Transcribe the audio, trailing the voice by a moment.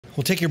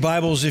Well, take your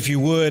Bibles, if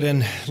you would,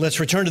 and let's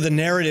return to the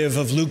narrative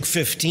of Luke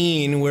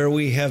 15, where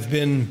we have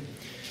been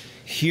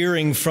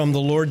hearing from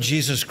the Lord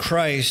Jesus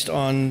Christ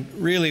on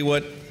really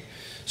what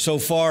so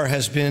far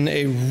has been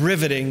a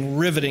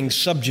riveting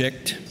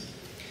subject.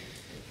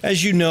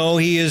 As you know,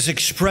 he is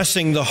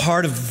expressing the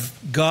heart of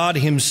God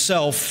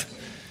himself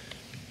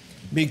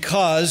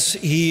because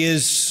he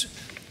is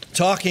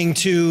talking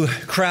to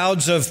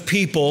crowds of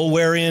people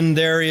wherein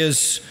there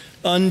is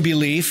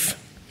unbelief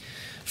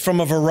from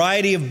a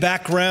variety of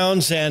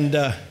backgrounds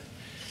and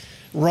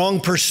wrong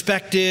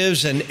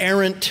perspectives and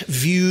errant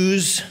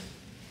views.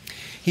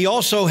 He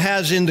also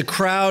has in the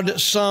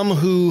crowd some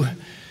who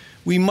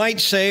we might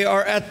say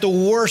are at the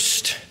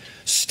worst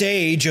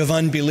stage of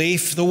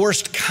unbelief, the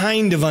worst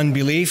kind of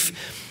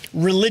unbelief,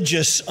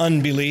 religious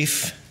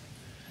unbelief.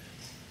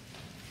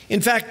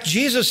 In fact,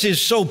 Jesus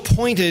is so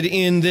pointed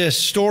in this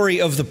story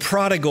of the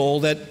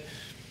prodigal that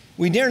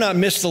we dare not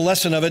miss the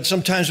lesson of it.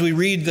 Sometimes we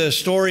read the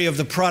story of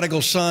the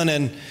prodigal son,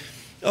 and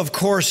of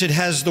course it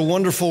has the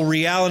wonderful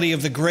reality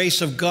of the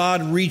grace of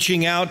God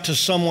reaching out to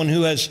someone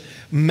who has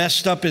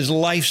messed up his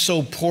life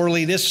so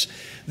poorly. This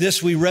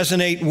we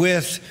resonate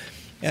with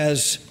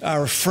as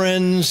our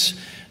friends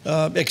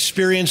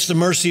experience the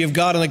mercy of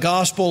God in the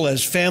gospel,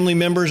 as family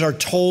members are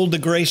told the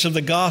grace of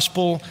the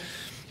gospel.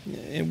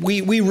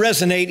 We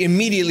resonate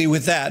immediately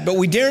with that, but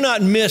we dare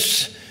not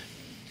miss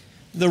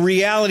the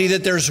reality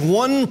that there's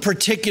one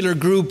particular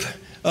group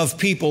of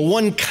people,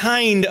 one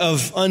kind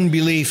of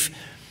unbelief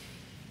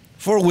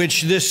for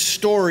which this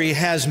story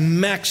has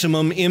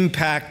maximum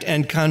impact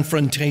and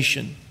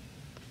confrontation.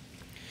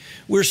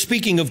 We're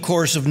speaking, of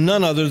course, of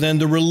none other than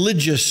the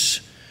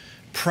religious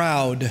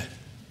proud,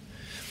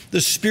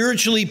 the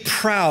spiritually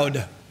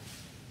proud.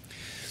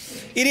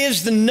 It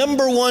is the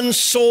number one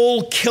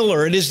soul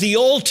killer. It is the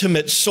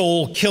ultimate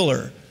soul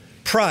killer,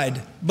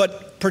 pride,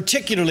 but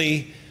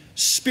particularly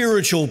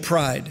spiritual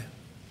pride.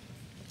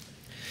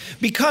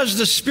 Because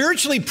the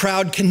spiritually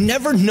proud can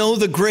never know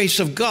the grace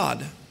of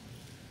God.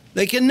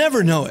 They can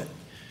never know it.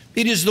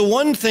 It is the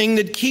one thing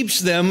that keeps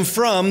them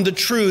from the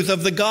truth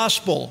of the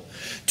gospel.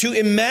 To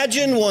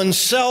imagine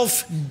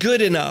oneself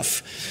good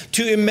enough,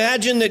 to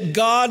imagine that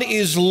God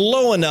is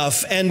low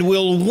enough and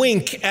will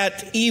wink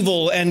at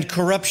evil and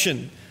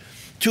corruption,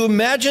 to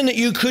imagine that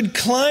you could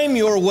climb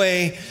your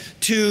way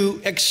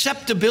to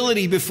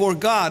acceptability before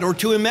God, or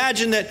to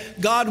imagine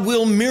that God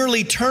will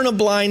merely turn a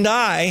blind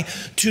eye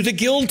to the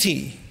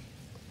guilty.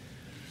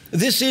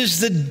 This is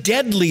the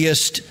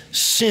deadliest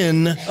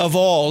sin of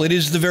all. It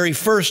is the very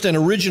first and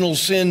original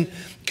sin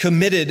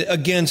committed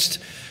against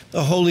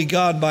the holy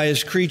God by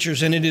his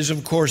creatures, and it is,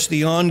 of course,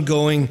 the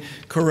ongoing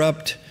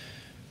corrupt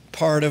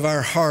part of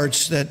our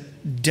hearts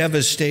that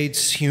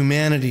devastates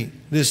humanity.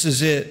 This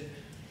is it,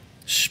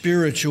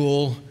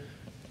 spiritual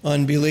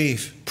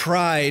unbelief,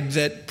 pride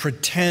that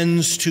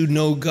pretends to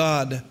know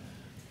God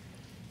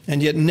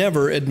and yet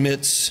never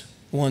admits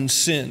one's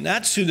sin.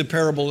 That's who the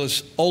parable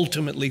is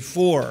ultimately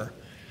for.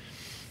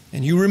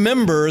 And you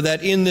remember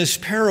that in this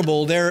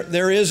parable,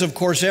 there is, of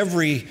course,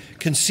 every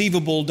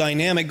conceivable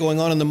dynamic going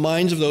on in the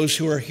minds of those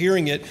who are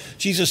hearing it.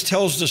 Jesus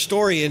tells the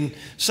story in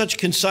such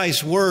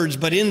concise words,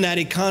 but in that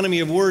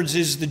economy of words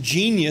is the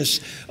genius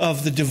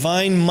of the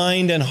divine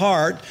mind and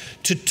heart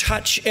to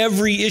touch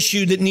every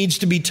issue that needs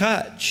to be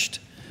touched.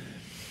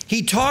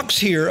 He talks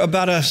here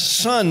about a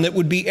son that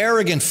would be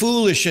arrogant,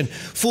 foolish, and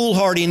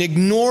foolhardy and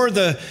ignore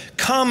the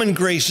common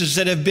graces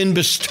that have been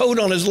bestowed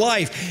on his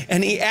life.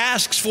 And he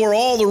asks for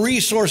all the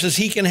resources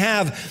he can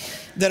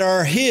have that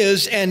are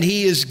his, and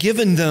he is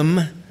given them.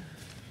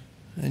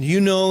 And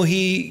you know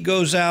he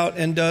goes out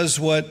and does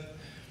what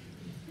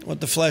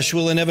the flesh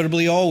will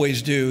inevitably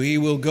always do. He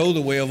will go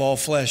the way of all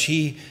flesh.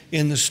 He,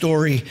 in the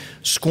story,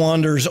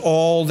 squanders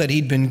all that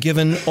he'd been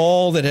given,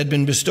 all that had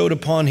been bestowed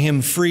upon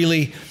him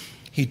freely.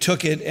 He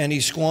took it and he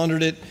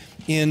squandered it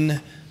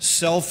in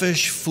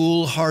selfish,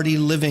 foolhardy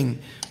living,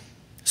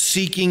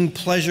 seeking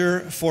pleasure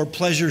for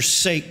pleasure's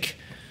sake,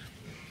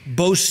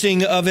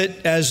 boasting of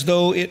it as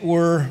though it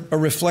were a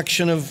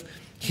reflection of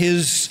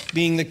his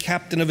being the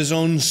captain of his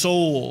own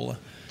soul.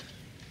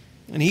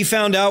 And he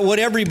found out what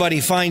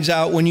everybody finds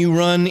out when you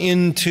run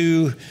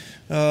into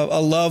a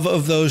love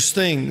of those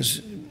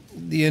things.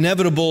 The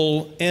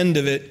inevitable end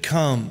of it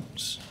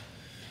comes,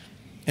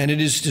 and it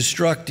is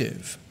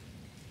destructive.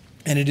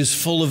 And it is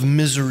full of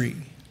misery.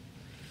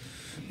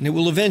 And it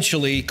will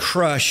eventually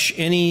crush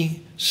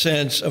any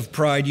sense of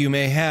pride you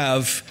may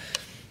have,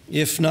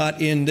 if not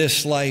in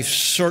this life,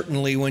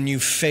 certainly when you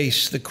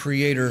face the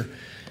Creator,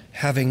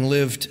 having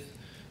lived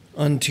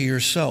unto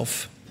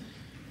yourself.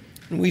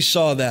 And we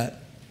saw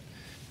that.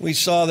 We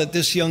saw that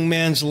this young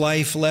man's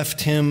life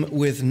left him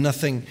with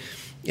nothing.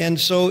 And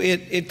so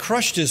it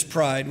crushed his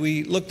pride.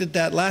 We looked at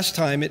that last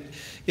time.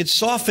 It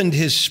softened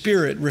his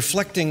spirit,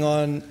 reflecting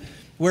on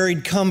where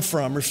he'd come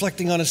from,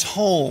 reflecting on his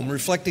home,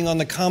 reflecting on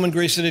the common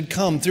grace that had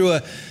come through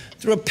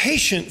a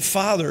patient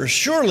father.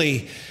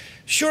 Surely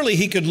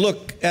he could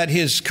look at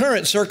his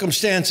current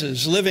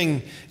circumstances,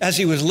 living as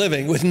he was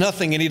living with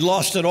nothing, and he'd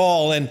lost it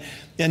all, and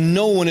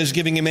no one is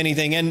giving him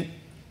anything. And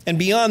And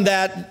beyond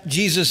that,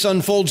 Jesus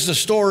unfolds the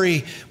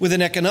story with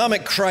an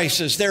economic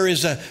crisis. There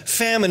is a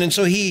famine, and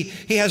so he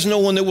has no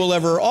one that will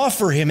ever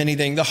offer him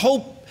anything. The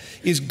hope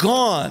is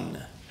gone.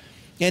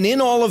 And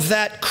in all of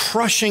that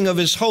crushing of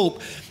his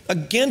hope,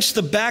 against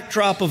the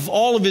backdrop of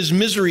all of his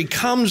misery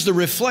comes the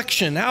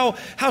reflection. How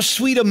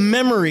sweet a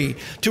memory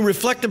to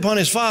reflect upon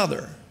his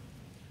father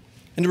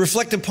and to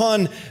reflect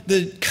upon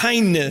the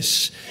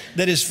kindness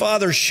that his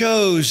father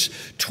shows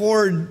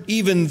toward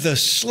even the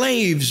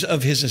slaves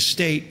of his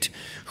estate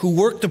who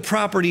worked the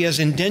property as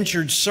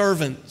indentured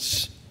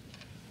servants.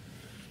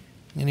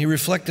 And he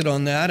reflected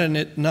on that, and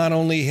it not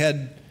only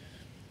had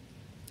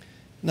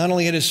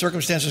his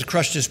circumstances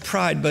crushed his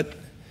pride, but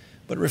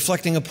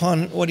reflecting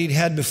upon what he'd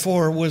had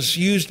before was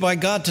used by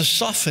God to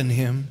soften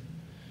him.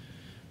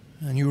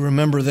 And you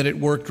remember that it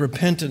worked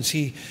repentance.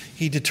 He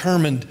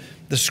determined,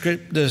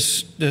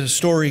 the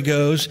story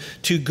goes,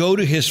 to go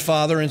to his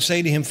father and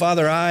say to him,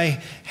 "Father,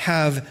 I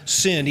have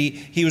sinned."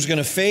 He was going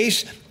to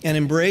face and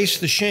embrace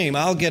the shame.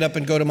 I'll get up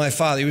and go to my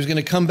father. He was going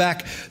to come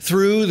back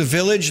through the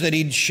village that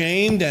he'd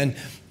shamed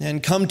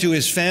and come to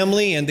his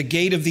family and the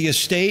gate of the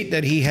estate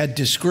that he had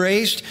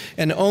disgraced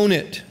and own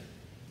it.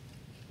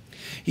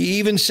 He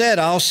even said,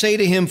 "I'll say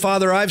to him,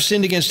 Father, I've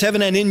sinned against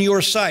heaven and in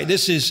your sight."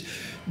 This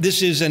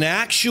is an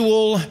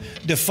actual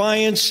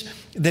defiance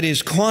that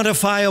is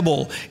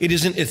quantifiable. It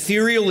isn't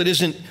ethereal. It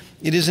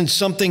isn't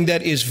something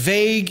that is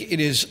vague. It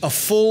is a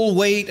full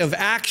weight of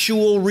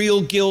actual real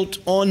guilt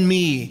on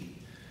me.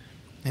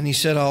 And he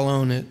said, "I'll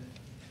own it."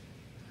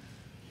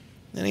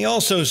 And he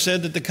also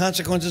said that the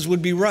consequences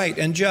would be right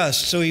and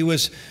just. So he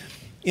was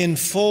in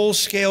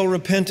full-scale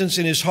repentance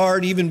in his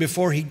heart even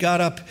before he got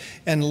up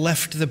and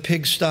left the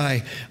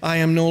pigsty. "I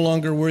am no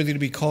longer worthy to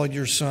be called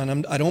your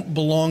son. I don't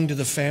belong to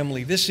the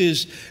family." This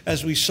is,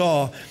 as we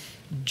saw,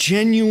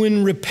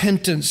 genuine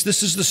repentance.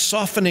 This is the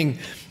softening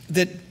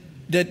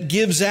that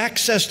gives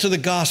access to the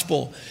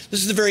gospel.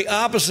 This is the very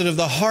opposite of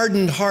the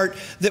hardened heart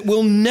that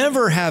will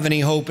never have any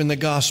hope in the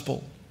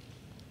gospel.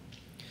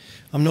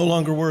 I'm no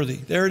longer worthy.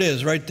 There it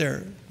is, right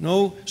there.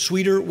 No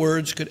sweeter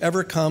words could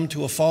ever come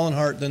to a fallen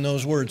heart than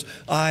those words.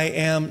 I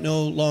am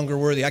no longer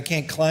worthy. I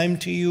can't climb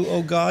to you,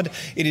 O God.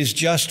 It is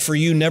just for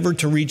you never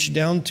to reach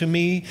down to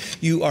me.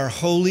 You are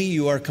holy.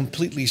 You are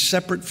completely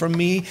separate from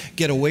me.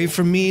 Get away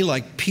from me,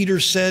 like Peter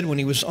said when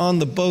he was on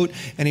the boat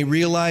and he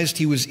realized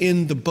he was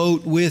in the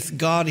boat with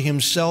God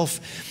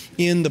himself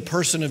in the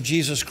person of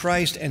Jesus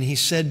Christ. And he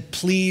said,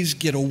 "Please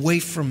get away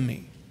from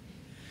me.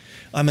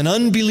 I'm an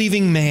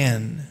unbelieving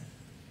man.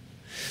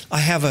 I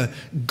have a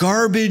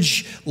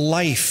garbage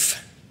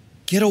life.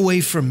 Get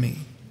away from me.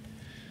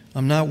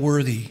 I'm not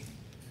worthy."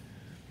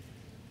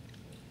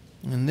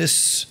 And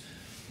this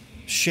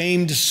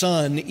shamed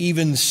son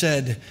even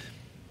said,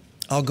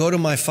 "I'll go to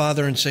my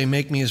father and say,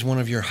 make me as one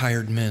of your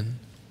hired men."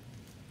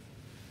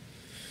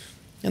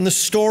 And the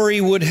story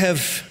would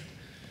have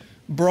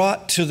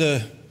brought to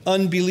the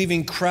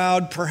unbelieving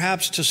crowd,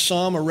 perhaps to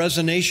some, a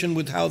resonation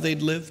with how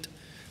they'd lived.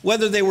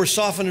 Whether they were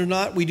softened or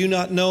not, we do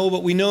not know,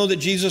 but we know that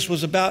Jesus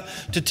was about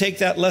to take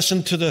that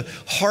lesson to the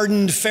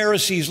hardened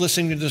Pharisees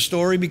listening to the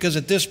story, because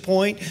at this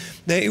point,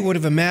 they would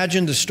have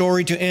imagined the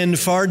story to end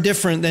far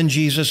different than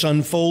Jesus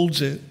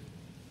unfolds it.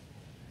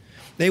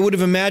 They would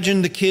have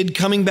imagined the kid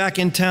coming back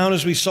in town,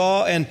 as we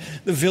saw, and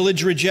the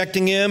village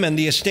rejecting him, and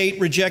the estate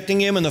rejecting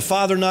him, and the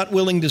father not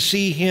willing to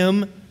see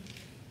him.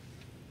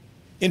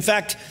 In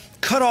fact,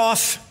 cut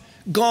off,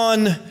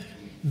 gone,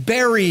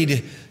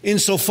 buried,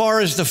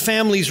 insofar as the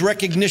family's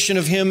recognition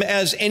of him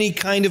as any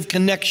kind of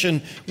connection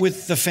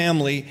with the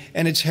family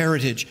and its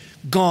heritage.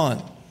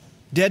 Gone,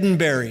 dead and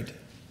buried.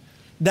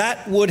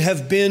 That would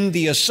have been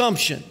the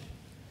assumption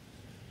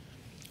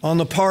on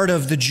the part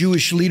of the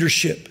Jewish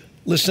leadership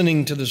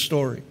listening to the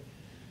story.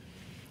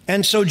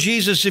 And so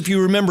Jesus, if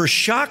you remember,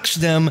 shocks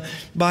them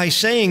by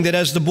saying that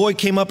as the boy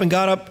came up and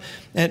got up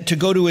to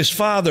go to his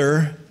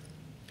father,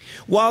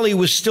 while he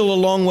was still a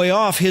long way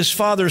off, his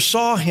father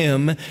saw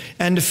him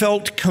and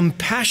felt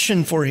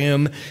compassion for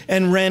him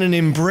and ran and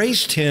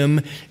embraced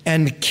him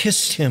and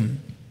kissed him.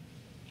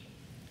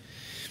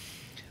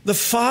 The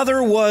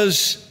father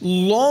was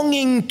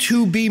longing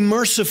to be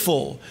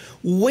merciful,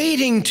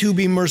 waiting to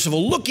be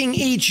merciful, looking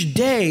each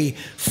day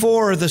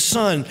for the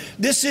son.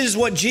 This is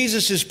what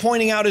Jesus is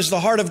pointing out as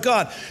the heart of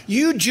God.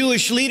 You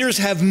Jewish leaders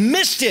have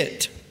missed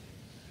it.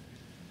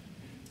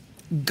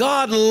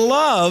 God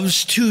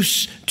loves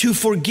to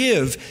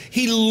forgive.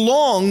 He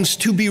longs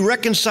to be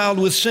reconciled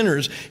with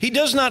sinners. He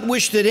does not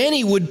wish that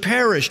any would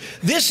perish.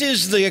 This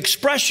is the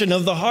expression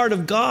of the heart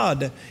of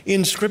God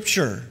in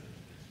Scripture.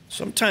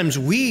 Sometimes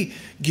we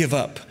give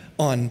up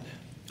on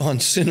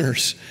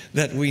sinners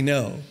that we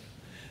know.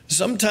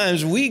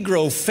 Sometimes we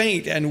grow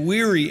faint and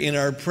weary in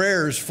our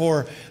prayers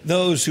for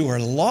those who are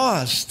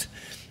lost.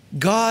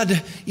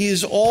 God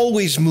is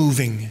always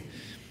moving.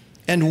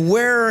 And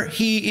where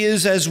he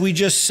is, as we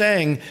just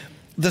sang,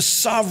 the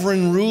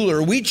sovereign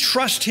ruler, we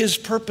trust his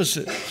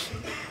purposes.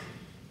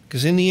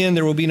 Because in the end,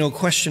 there will be no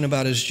question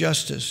about his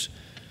justice.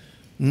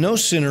 No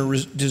sinner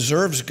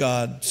deserves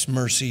God's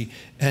mercy.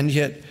 And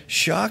yet,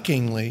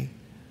 shockingly,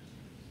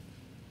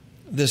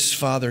 this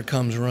father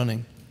comes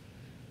running.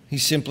 He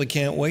simply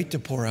can't wait to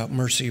pour out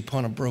mercy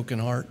upon a broken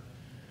heart.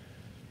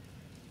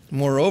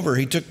 Moreover,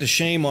 he took the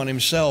shame on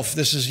himself.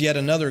 This is yet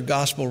another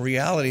gospel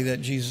reality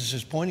that Jesus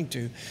is pointing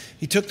to.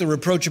 He took the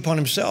reproach upon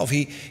himself.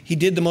 He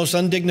did the most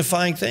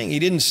undignifying thing. He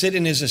didn't sit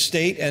in his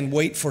estate and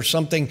wait for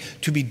something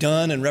to be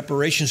done and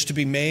reparations to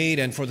be made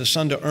and for the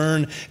son to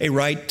earn a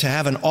right to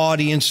have an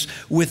audience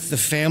with the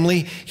family.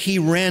 He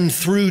ran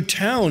through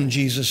town,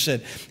 Jesus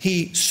said.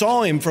 He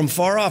saw him from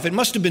far off. It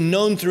must have been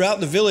known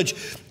throughout the village,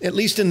 at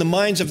least in the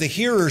minds of the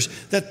hearers,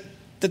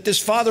 that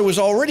this father was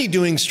already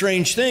doing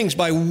strange things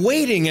by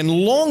waiting and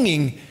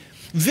longing,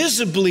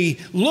 visibly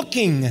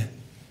looking.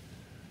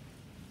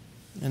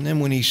 And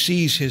then when he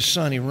sees his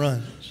son, he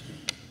runs.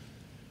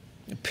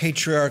 The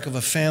patriarch of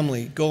a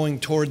family going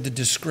toward the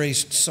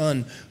disgraced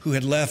son who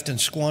had left and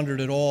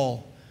squandered it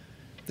all.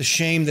 The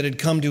shame that had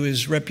come to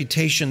his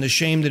reputation, the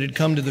shame that had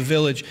come to the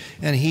village,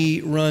 and he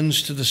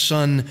runs to the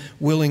son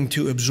willing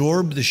to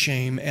absorb the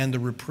shame and the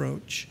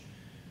reproach.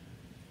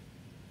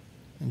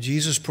 And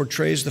Jesus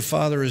portrays the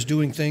father as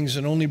doing things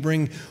that only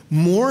bring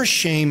more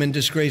shame and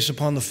disgrace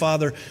upon the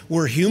father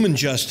were human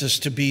justice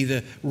to be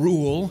the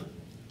rule.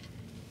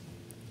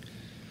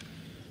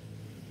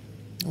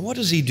 What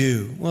does he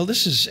do? Well,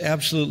 this is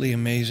absolutely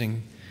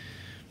amazing.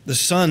 The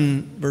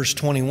son, verse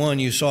 21,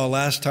 you saw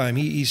last time,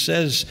 he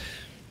says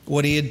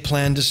what he had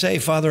planned to say.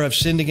 Father, I've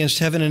sinned against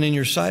heaven and in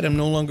your sight. I'm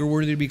no longer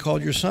worthy to be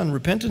called your son.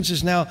 Repentance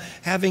is now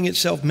having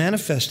itself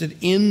manifested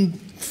in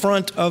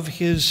front of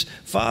his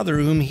father,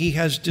 whom he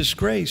has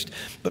disgraced.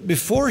 But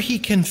before he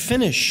can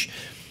finish,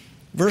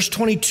 verse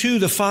 22,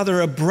 the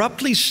father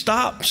abruptly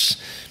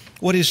stops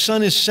what his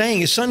son is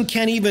saying. His son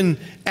can't even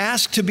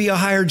ask to be a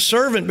hired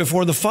servant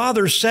before the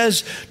father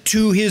says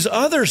to his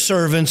other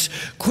servants,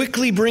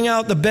 quickly bring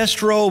out the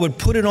best robe and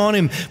put it on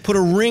him, put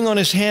a ring on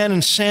his hand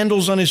and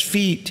sandals on his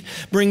feet.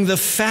 Bring the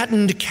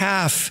fattened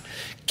calf,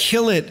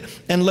 kill it,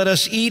 and let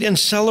us eat and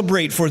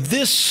celebrate. For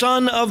this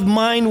son of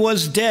mine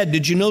was dead.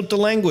 Did you note the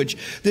language?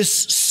 This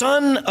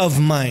son of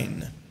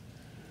mine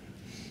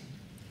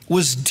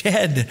was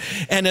dead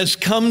and has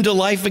come to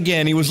life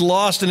again. He was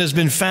lost and has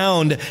been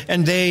found,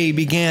 and they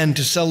began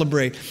to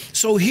celebrate.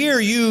 So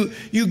here you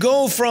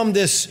go from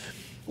this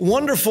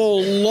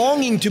wonderful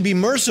longing to be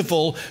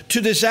merciful to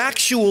this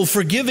actual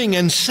forgiving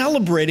and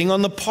celebrating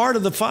on the part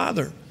of the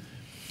father.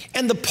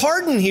 And the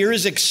pardon here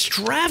is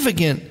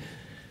extravagant.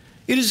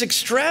 It is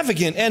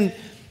extravagant. And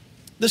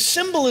the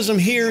symbolism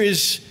here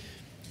is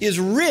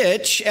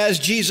rich as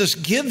Jesus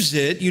gives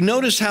it. You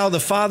notice how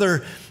the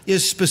father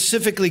is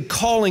specifically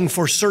calling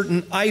for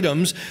certain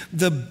items: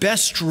 the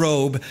best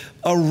robe,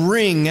 a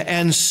ring,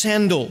 and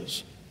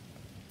sandals.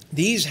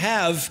 These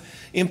have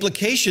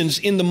implications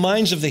in the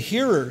minds of the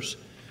hearers.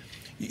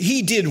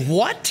 He did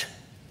what?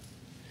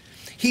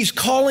 He's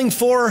calling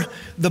for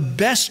the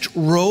best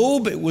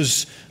robe. It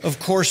was, of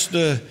course,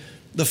 the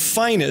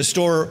finest,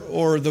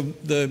 or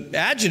the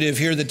adjective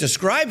here that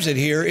describes it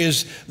here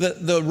is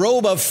the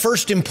robe of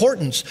first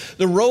importance,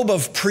 the robe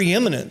of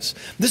preeminence.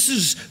 This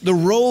is the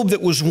robe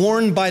that was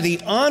worn by the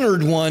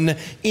honored one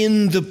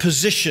in the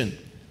position.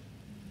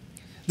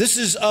 This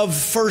is of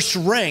first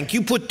rank.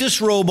 You put this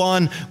robe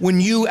on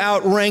when you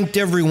outranked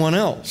everyone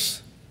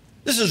else.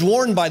 This is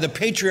worn by the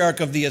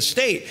patriarch of the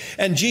estate.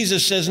 And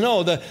Jesus says,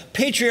 no, the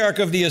patriarch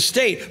of the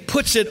estate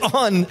puts it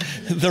on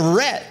the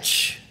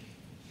wretch.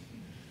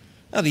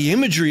 Now, the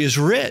imagery is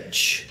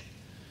rich.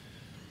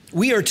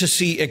 We are to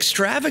see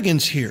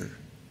extravagance here.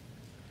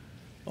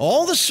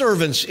 All the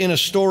servants in a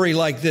story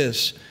like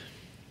this,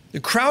 the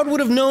crowd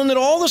would have known that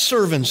all the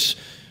servants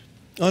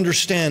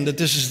understand that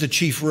this is the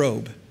chief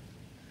robe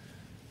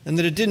and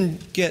that it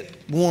didn't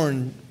get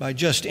worn by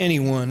just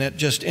anyone at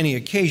just any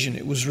occasion.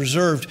 It was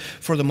reserved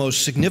for the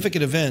most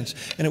significant events,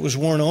 and it was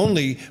worn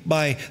only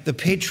by the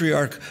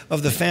patriarch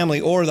of the family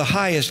or the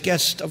highest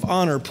guest of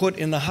honor, put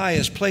in the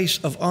highest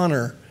place of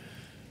honor.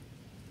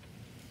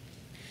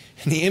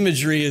 And the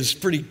imagery is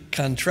pretty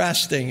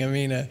contrasting. I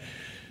mean,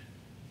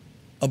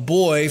 a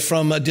boy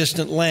from a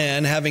distant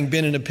land, having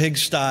been in a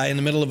pigsty in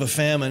the middle of a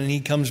famine, and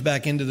he comes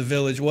back into the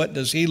village. What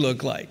does he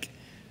look like?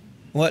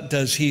 What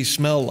does he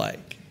smell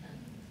like?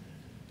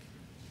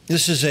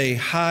 This is a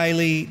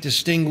highly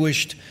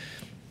distinguished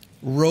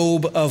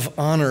robe of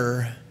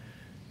honor.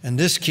 And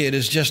this kid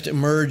has just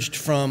emerged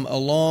from a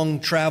long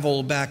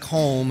travel back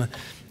home,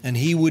 and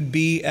he would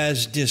be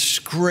as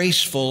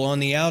disgraceful on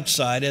the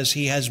outside as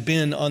he has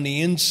been on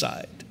the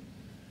inside.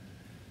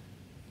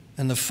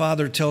 And the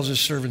father tells his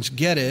servants,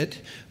 get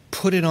it,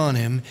 put it on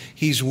him.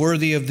 He's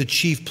worthy of the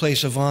chief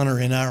place of honor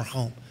in our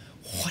home.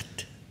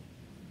 What?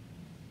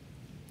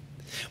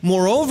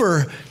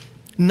 Moreover,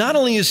 not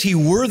only is he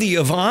worthy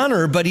of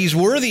honor, but he's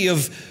worthy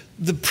of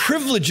the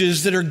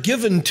privileges that are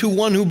given to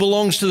one who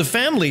belongs to the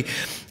family.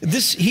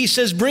 He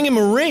says, bring him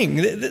a ring.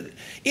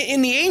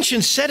 In the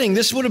ancient setting,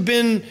 this would have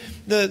been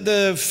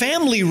the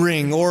family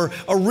ring, or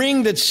a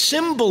ring that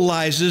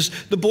symbolizes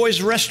the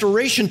boy's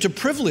restoration to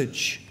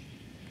privilege.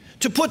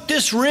 To put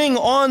this ring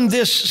on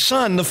this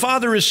son, the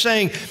father is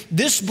saying,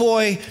 this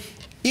boy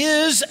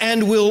is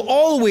and will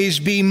always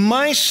be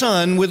my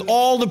son with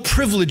all the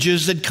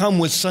privileges that come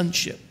with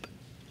sonship.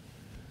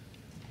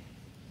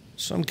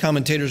 Some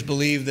commentators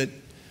believe that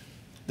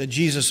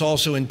Jesus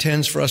also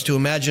intends for us to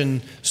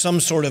imagine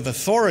some sort of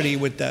authority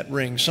with that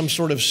ring, some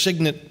sort of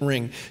signet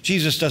ring.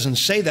 Jesus doesn't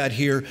say that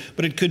here,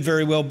 but it could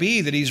very well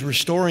be that he's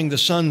restoring the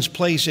son's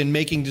place in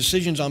making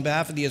decisions on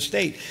behalf of the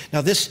estate.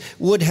 Now, this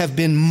would have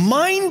been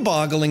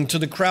mind-boggling to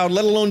the crowd,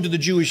 let alone to the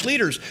Jewish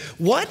leaders.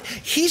 What?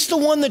 He's the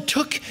one that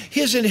took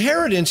his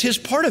inheritance, his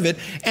part of it,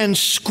 and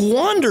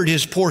squandered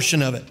his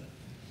portion of it.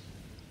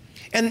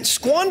 And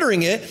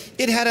squandering it,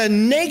 it had a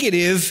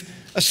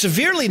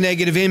severely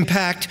negative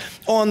impact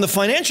on the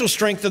financial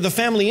strength of the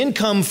family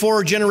income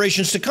for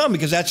generations to come,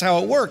 because that's how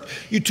it worked.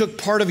 You took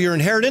part of your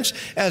inheritance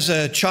as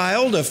a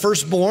child, a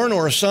firstborn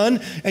or a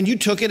son, and you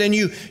took it and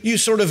you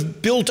sort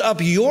of built up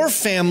your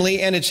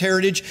family and its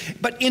heritage,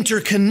 but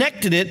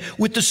interconnected it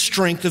with the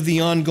strength of the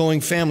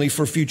ongoing family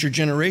for future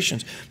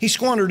generations. He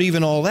squandered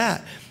even all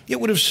that. It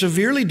would have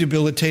severely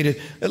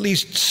debilitated, at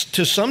least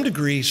to some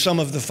degree, some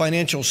of the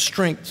financial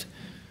strength.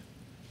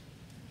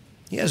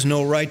 He has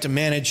no right to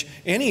manage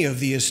any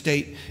of the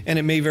estate, and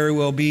it may very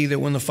well be that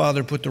when the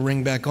father put the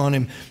ring back on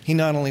him, he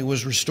not only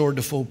was restored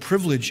to full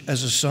privilege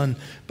as a son,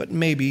 but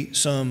maybe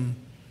some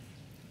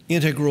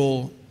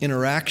integral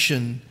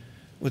interaction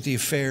with the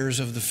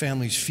affairs of the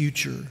family's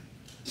future.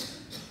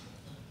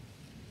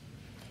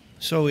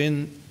 So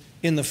in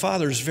the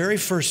father's very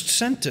first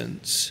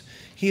sentence,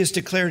 he has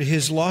declared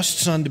his lost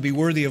son to be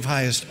worthy of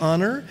highest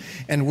honor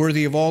and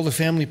worthy of all the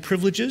family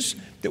privileges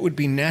that would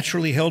be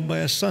naturally held by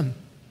a son.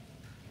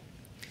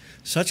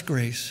 Such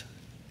grace,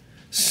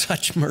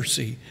 such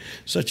mercy,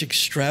 such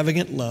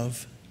extravagant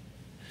love.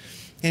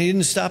 And he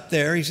didn't stop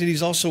there. He said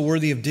he's also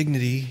worthy of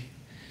dignity.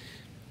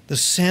 The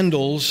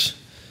sandals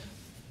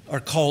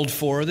are called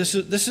for. This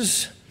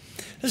is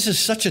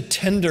such a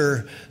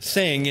tender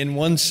thing in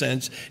one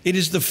sense. It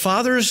is the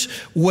father's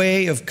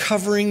way of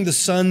covering the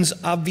son's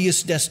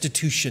obvious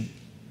destitution.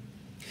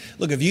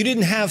 Look, if you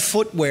didn't have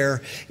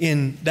footwear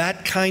in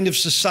that kind of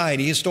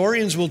society,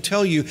 historians will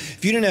tell you,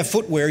 if you didn't have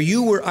footwear,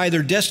 you were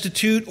either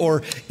destitute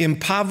or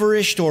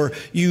impoverished, or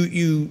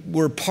you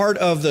were part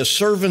of the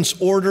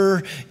servant's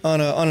order on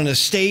an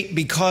estate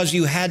because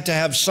you had to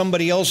have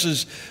somebody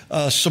else's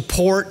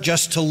support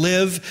just to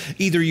live.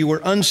 Either you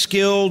were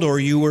unskilled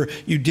or you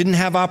didn't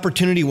have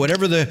opportunity,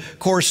 whatever the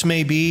course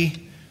may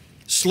be.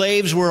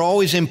 Slaves were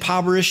always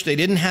impoverished. They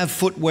didn't have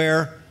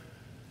footwear.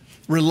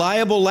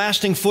 Reliable,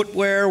 lasting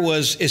footwear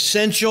was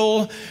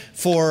essential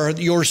for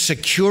your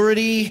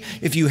security.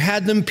 If you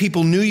had them,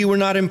 people knew you were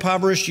not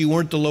impoverished. You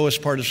weren't the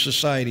lowest part of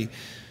society.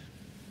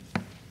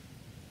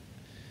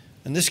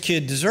 And this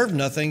kid deserved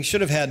nothing,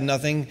 should have had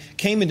nothing,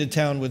 came into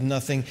town with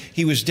nothing.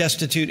 He was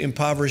destitute,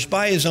 impoverished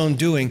by his own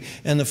doing.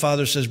 And the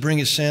father says, bring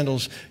his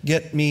sandals,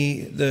 get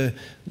me the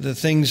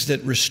things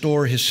that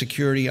restore his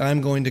security.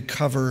 I'm going to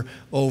cover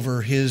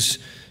over his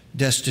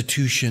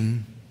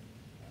destitution.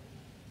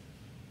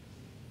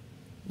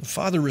 The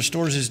father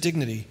restores his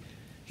dignity.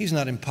 He's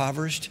not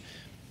impoverished.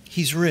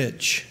 He's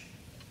rich.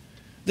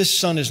 This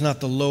son is not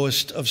the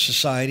lowest of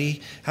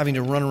society, having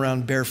to run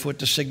around barefoot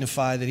to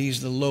signify that he's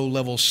the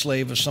low-level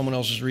slave of someone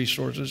else's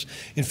resources.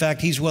 In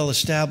fact, he's well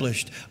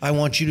established. I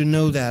want you to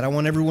know that. I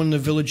want everyone in the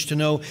village to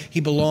know he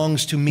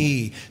belongs to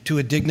me, to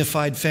a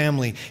dignified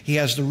family. He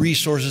has the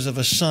resources of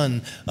a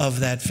son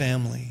of that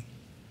family.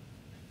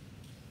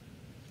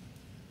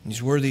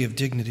 He's worthy of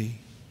dignity.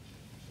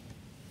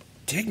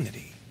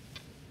 Dignity.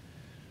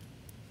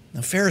 Now,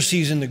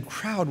 Pharisees in the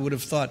crowd would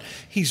have thought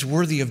he's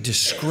worthy of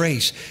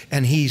disgrace,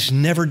 and he's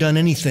never done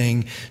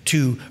anything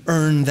to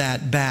earn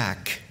that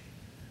back.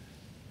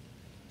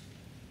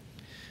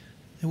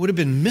 They would have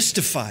been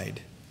mystified.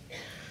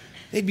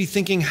 They'd be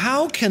thinking,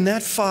 how can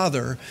that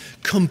father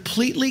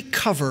completely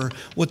cover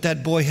what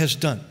that boy has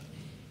done?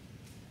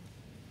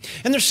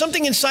 And there's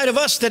something inside of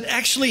us that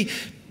actually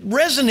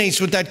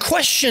resonates with that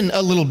question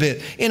a little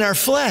bit in our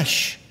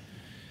flesh.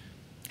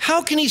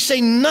 How can he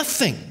say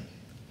nothing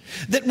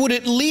that would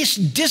at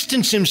least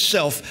distance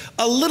himself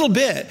a little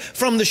bit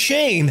from the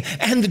shame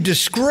and the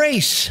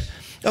disgrace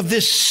of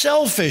this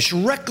selfish,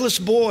 reckless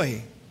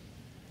boy?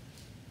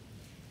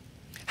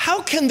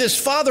 How can this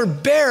father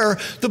bear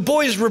the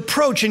boy's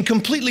reproach and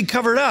completely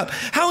cover it up?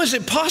 How is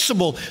it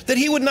possible that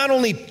he would not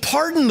only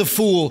pardon the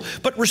fool,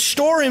 but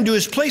restore him to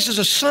his place as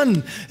a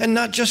son, and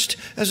not just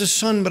as a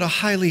son, but a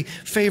highly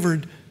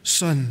favored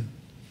son?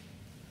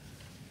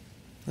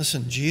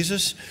 Listen,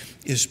 Jesus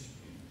is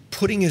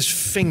putting his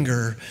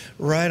finger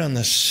right on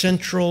the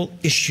central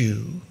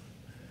issue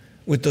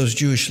with those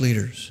Jewish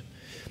leaders.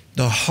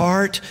 The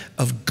heart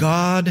of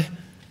God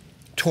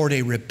toward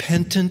a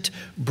repentant,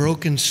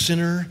 broken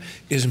sinner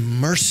is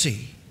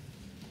mercy.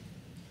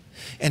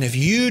 And if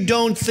you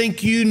don't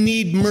think you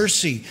need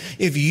mercy,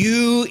 if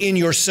you in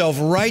your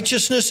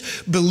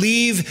self-righteousness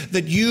believe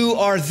that you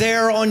are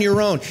there on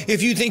your own,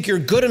 if you think you're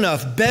good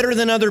enough, better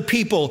than other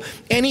people,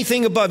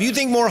 anything above, you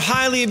think more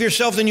highly of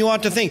yourself than you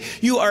ought to think,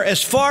 you are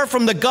as far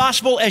from the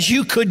gospel as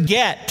you could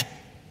get.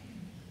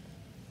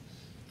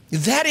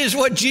 That is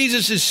what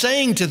Jesus is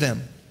saying to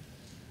them.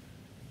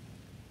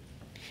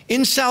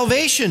 In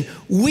salvation,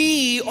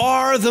 we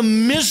are the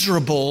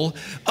miserable,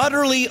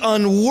 utterly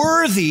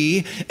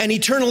unworthy, and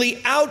eternally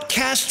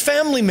outcast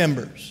family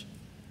members.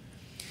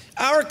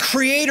 Our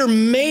Creator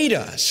made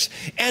us,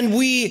 and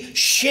we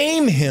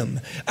shame Him.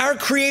 Our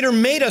Creator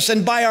made us,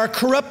 and by our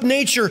corrupt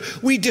nature,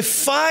 we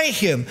defy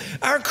Him.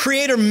 Our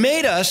Creator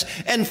made us,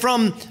 and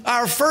from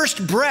our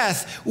first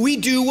breath, we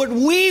do what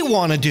we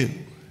want to do.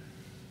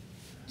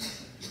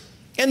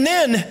 And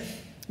then,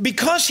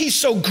 because He's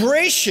so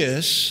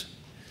gracious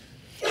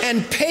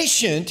and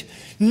patient,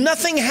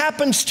 nothing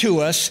happens to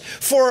us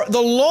for the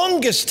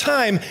longest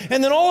time.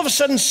 And then all of a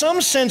sudden,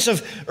 some sense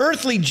of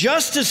earthly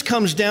justice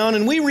comes down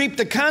and we reap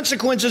the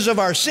consequences of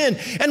our sin.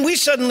 And we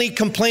suddenly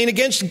complain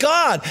against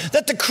God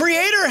that the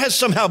Creator has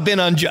somehow been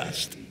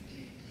unjust.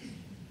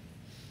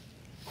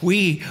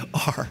 We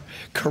are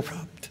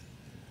corrupt.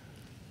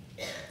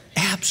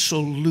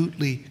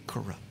 Absolutely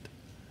corrupt.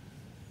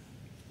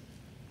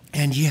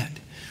 And yet,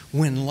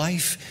 when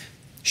life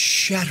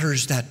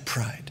shatters that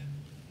pride,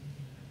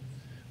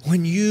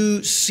 when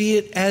you see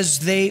it as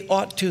they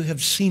ought to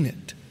have seen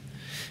it,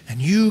 and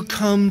you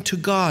come to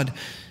God,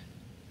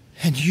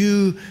 and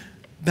you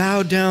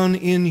bow down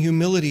in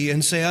humility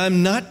and say,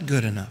 I'm not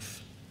good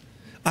enough.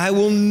 I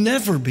will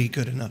never be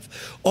good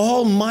enough.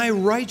 All my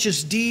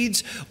righteous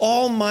deeds,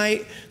 all my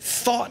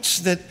thoughts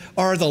that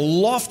are the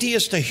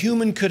loftiest a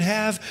human could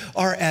have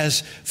are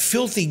as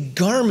filthy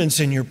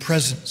garments in your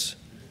presence.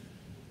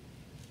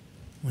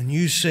 When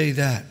you say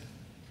that,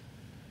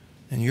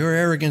 and your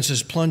arrogance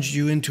has plunged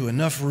you into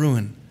enough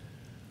ruin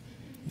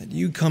that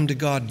you come to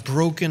God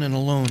broken and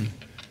alone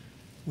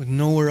with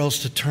nowhere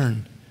else to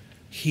turn,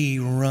 He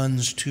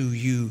runs to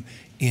you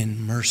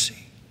in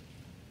mercy.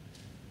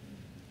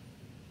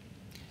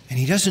 And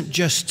He doesn't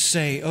just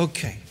say,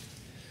 okay,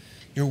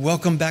 you're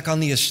welcome back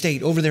on the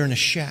estate over there in a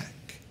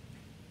shack.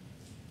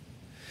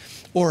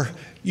 Or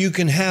you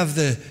can have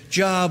the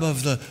job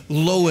of the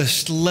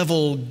lowest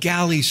level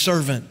galley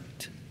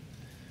servant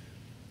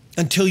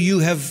until you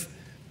have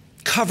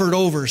covered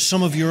over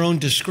some of your own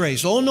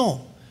disgrace. Oh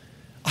no,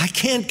 I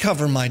can't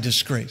cover my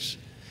disgrace.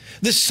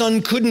 This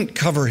son couldn't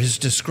cover his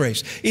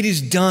disgrace. It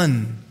is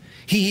done.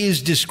 He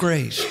is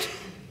disgraced.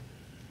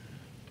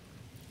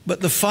 But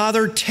the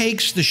Father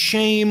takes the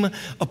shame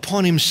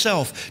upon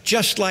Himself,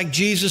 just like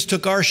Jesus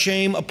took our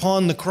shame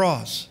upon the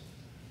cross,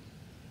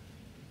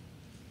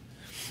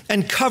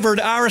 and covered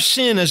our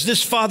sin as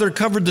this Father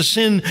covered the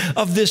sin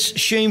of this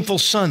shameful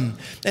son.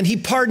 And He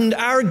pardoned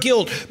our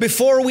guilt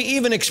before we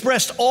even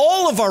expressed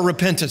all of our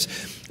repentance.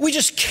 We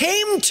just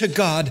came to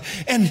God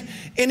and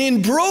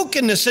in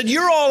brokenness said,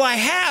 you're all I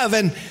have,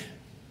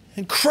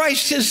 and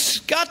Christ has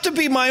got to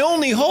be my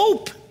only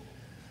hope.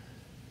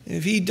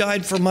 If He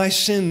died for my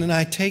sin, then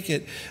I take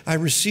it, I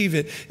receive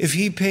it. If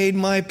He paid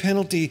my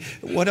penalty,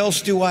 what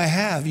else do I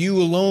have?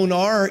 You alone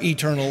are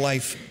eternal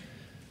life.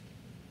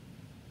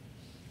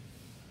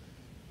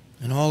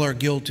 And all our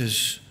guilt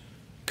is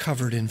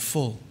covered in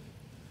full.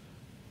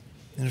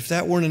 And if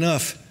that weren't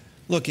enough,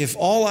 look, if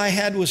all I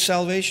had was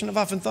salvation, I've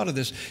often thought of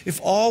this. If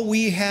all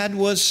we had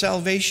was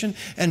salvation,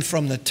 and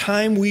from the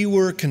time we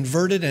were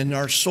converted and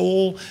our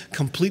soul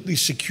completely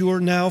secure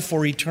now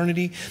for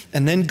eternity,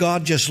 and then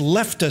God just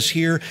left us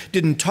here,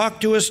 didn't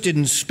talk to us,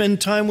 didn't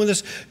spend time with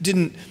us,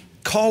 didn't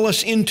call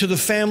us into the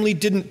family,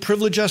 didn't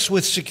privilege us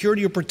with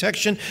security or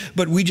protection,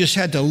 but we just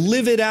had to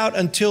live it out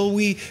until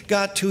we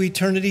got to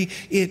eternity,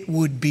 it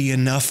would be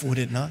enough, would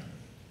it not?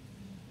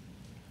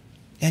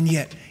 And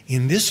yet,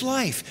 in this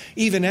life,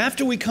 even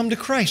after we come to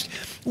Christ,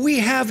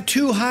 we have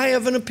too high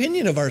of an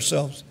opinion of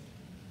ourselves.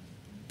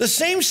 The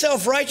same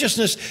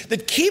self-righteousness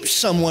that keeps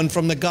someone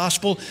from the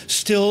gospel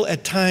still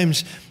at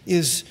times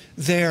is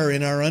there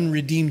in our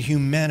unredeemed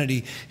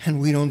humanity, and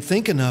we don't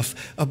think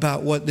enough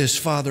about what this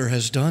Father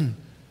has done.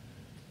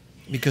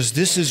 Because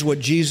this is what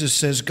Jesus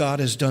says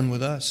God has done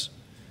with us.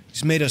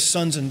 He's made us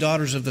sons and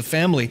daughters of the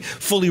family,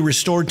 fully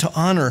restored to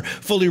honor,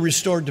 fully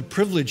restored to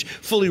privilege,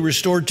 fully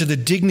restored to the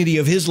dignity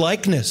of His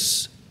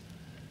likeness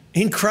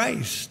in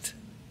Christ.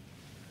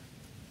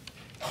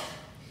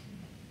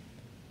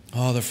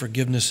 Oh, the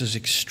forgiveness is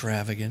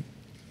extravagant.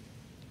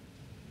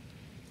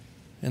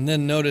 And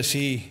then notice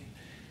he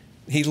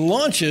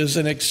launches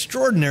an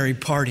extraordinary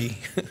party.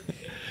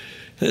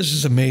 This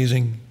is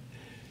amazing.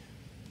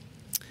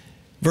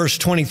 Verse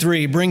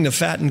 23, bring the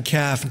fattened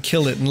calf and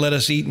kill it and let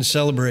us eat and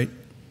celebrate.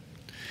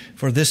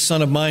 For this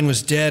son of mine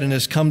was dead and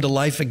has come to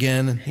life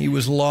again. He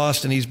was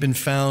lost and he's been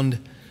found.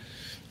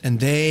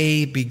 And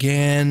they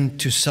began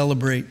to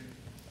celebrate.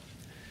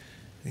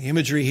 The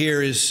imagery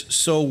here is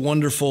so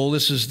wonderful.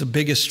 This is the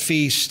biggest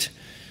feast.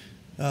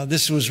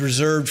 This was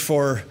reserved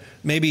for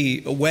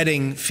maybe a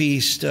wedding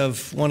feast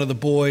of one of the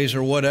boys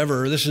or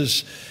whatever. This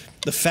is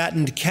the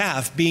fattened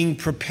calf being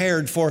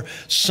prepared for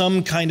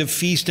some kind of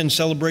feast and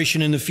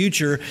celebration in the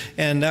future,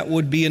 and that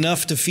would be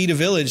enough to feed a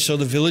village. So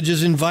the village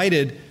is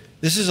invited.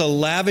 This is a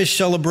lavish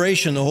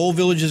celebration. The whole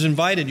village is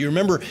invited. You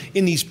remember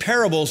in these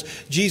parables,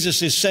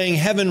 Jesus is saying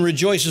heaven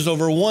rejoices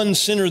over one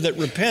sinner that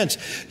repents.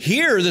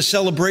 Here, the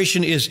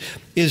celebration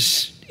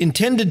is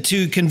intended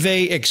to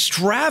convey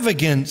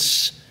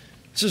extravagance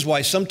This is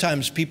why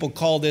sometimes people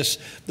call this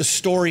the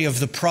story of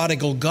the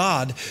prodigal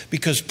God,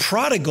 because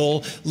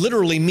prodigal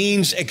literally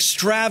means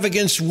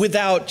extravagance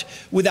without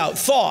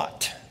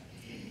thought.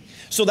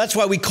 So that's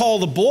why we call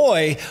the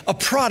boy a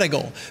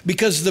prodigal,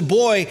 because the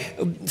boy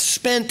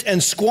spent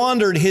and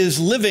squandered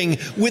his living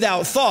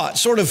without thought.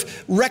 Sort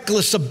of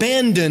reckless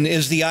abandon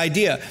is the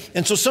idea.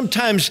 And so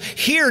sometimes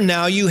here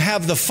now you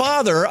have the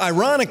father,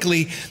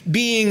 ironically,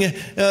 being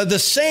the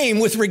same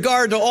with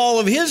regard to all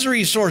of his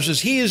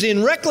resources. He is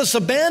in reckless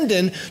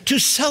abandon to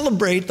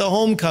celebrate the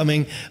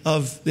homecoming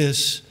of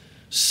this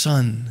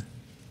son.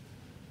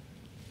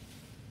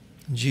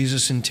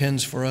 Jesus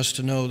intends for us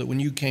to know that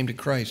when you came to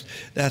Christ,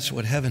 that's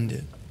what heaven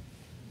did.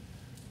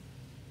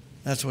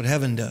 That's what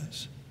heaven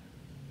does,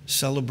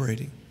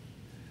 celebrating.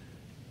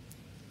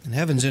 And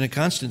heaven's in a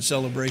constant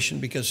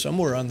celebration because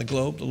somewhere on the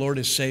globe the Lord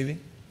is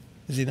saving,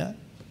 is he not?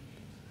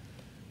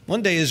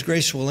 One day his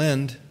grace will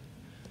end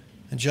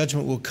and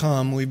judgment will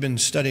come. We've been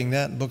studying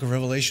that in the book of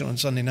Revelation on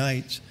Sunday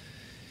nights.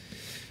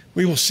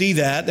 We will see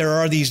that. There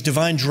are these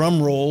divine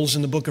drum rolls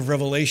in the book of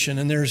Revelation,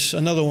 and there's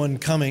another one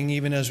coming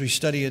even as we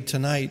study it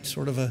tonight,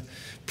 sort of a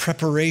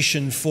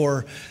preparation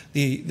for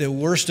the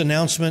worst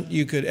announcement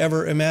you could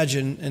ever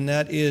imagine, and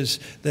that is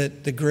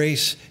that the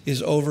grace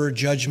is over,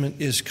 judgment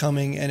is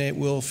coming, and it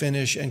will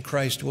finish, and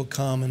Christ will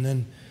come, and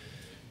then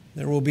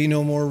there will be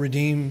no more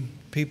redeemed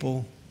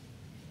people,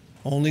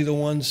 only the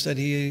ones that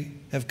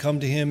have come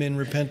to him in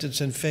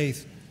repentance and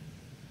faith.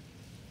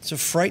 It's a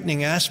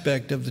frightening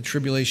aspect of the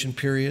tribulation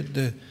period,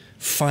 the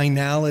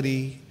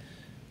finality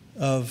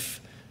of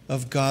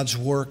God's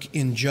work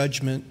in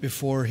judgment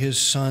before his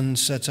son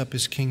sets up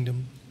his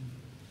kingdom.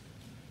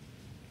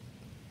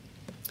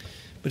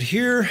 But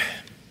here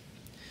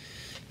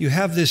you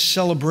have this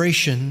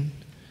celebration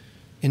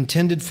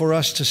intended for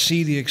us to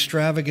see the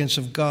extravagance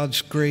of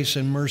God's grace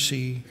and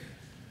mercy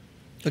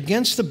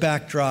against the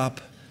backdrop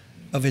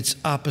of its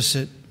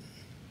opposite.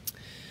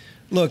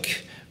 Look,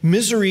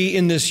 misery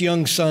in this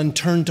young son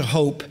turned to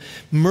hope.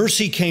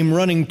 Mercy came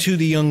running to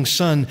the young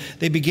son.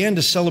 They began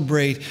to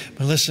celebrate.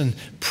 But listen,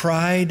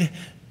 pride,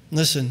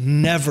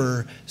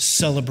 never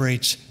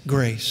celebrates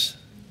grace.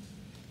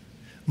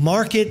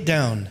 Mark it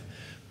down.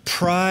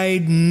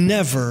 Pride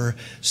never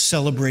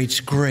celebrates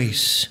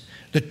grace.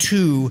 The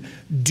two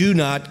do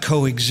not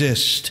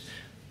coexist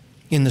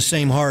in the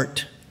same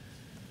heart.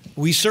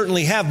 We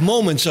certainly have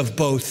moments of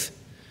both,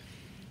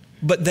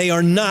 but they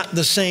are not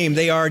the same.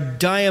 They are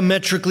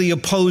diametrically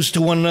opposed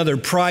to one another.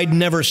 Pride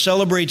never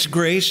celebrates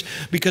grace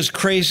because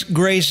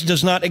grace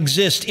does not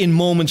exist in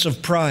moments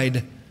of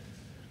pride.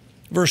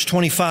 Verse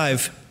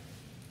 25.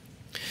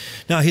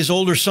 Now his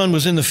older son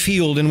was in the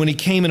field, and when he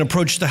came and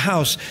approached the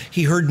house,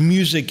 he heard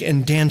music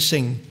and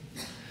dancing.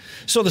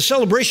 So the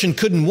celebration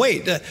couldn't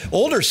wait. The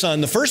older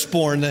son, the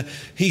firstborn,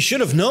 he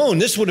should have known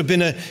this would have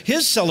been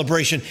his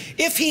celebration.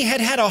 If he had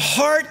had a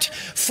heart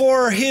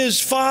for his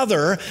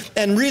father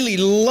and really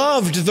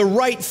loved the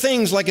right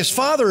things like his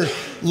father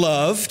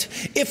loved,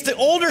 if the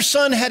older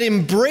son had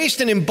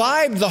embraced and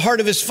imbibed the heart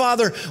of his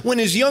father when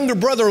his younger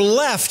brother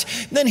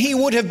left, then he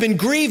would have been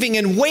grieving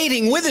and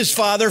waiting with his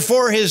father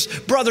for his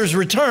brother's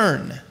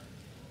return.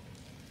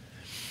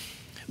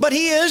 But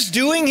he is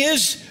doing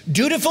his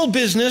dutiful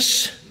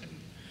business,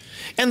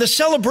 and the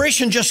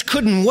celebration just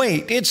couldn't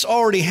wait. It's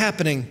already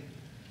happening.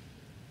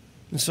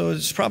 And so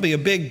it's probably a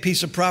big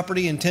piece of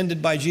property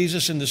intended by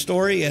Jesus in the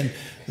story, and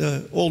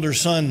the older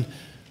son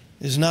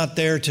is not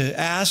there to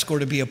ask or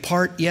to be a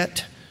part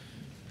yet.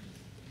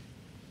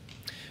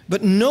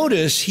 But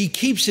notice he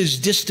keeps his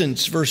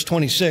distance, verse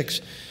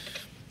 26.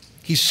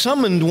 He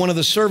summoned one of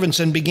the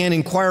servants and began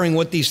inquiring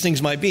what these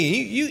things might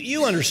be.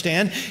 You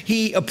understand.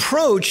 He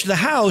approached the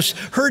house,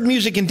 heard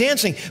music and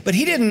dancing, but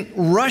he didn't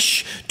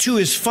rush to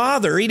his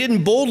father. He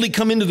didn't boldly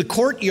come into the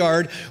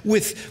courtyard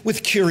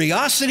with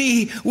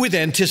curiosity, with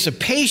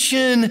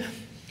anticipation.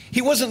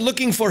 He wasn't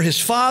looking for his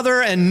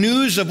father and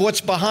news of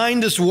what's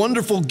behind this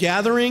wonderful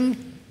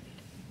gathering.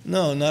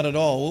 No, not at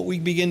all. What we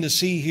begin to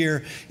see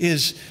here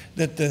is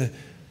that the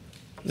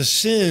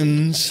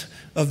sins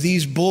of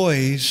these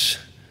boys,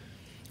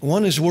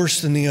 one is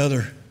worse than the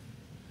other.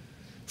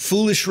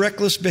 Foolish,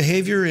 reckless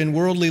behavior in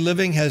worldly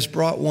living has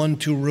brought one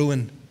to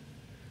ruin.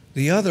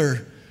 The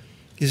other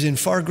is in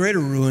far greater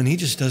ruin. He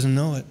just doesn't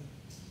know it.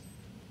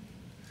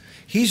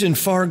 He's in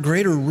far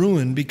greater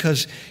ruin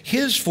because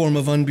his form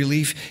of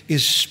unbelief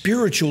is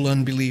spiritual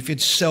unbelief.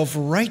 It's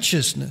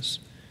self-righteousness.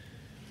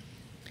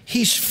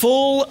 He's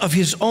full of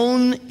his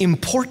own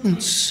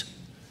importance.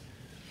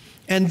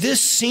 And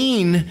this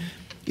scene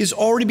is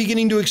already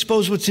beginning to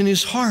expose what's in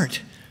his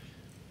heart.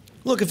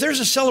 Look, if there's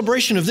a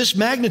celebration of this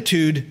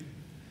magnitude,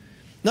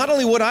 not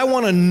only would I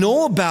want to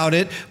know about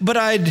it, but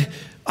I'd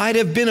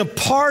have been a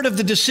part of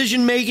the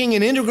decision-making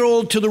and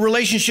integral to the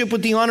relationship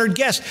with the honored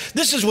guest.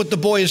 This is what the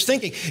boy is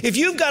thinking. If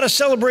you've got a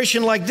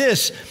celebration like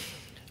this,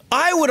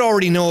 I would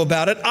already know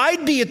about it.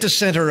 I'd be at the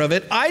center of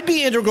it. I'd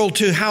be integral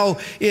to how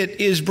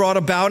it is brought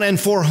about and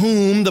for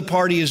whom the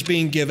party is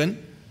being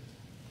given.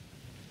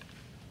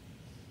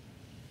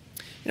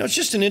 You know, it's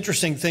just an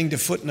interesting thing to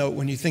footnote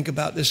when you think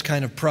about this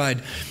kind of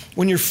pride.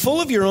 When you're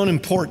full of your own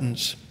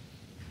importance,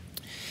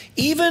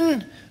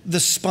 even the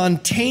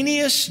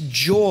spontaneous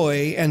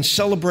joy and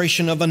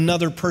celebration of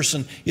another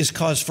person is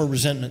cause for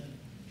resentment.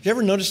 Have you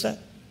ever noticed that?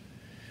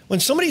 When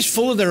somebody's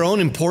full of their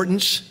own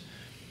importance,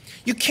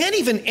 you can't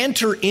even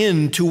enter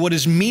into what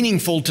is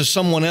meaningful to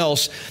someone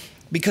else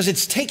because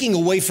it's taking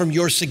away from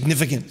your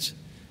significance.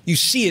 You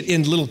see it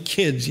in little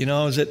kids, you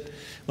know. I was at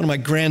one of my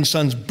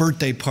grandson's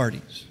birthday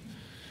parties.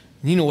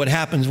 You know what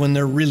happens when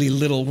they're really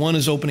little. One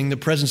is opening the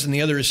presents and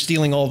the other is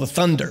stealing all the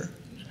thunder.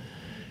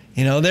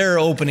 You know, they're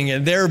opening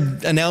it. They're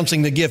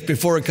announcing the gift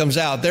before it comes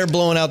out. They're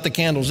blowing out the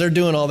candles. They're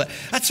doing all that.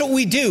 That's what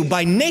we do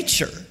by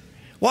nature.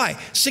 Why?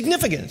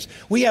 Significance.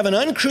 We have an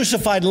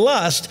uncrucified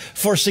lust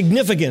for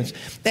significance.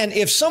 And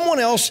if someone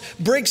else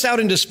breaks out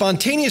into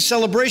spontaneous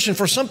celebration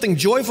for something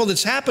joyful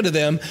that's happened to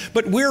them,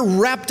 but we're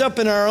wrapped up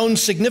in our own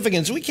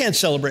significance, we can't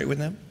celebrate with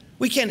them.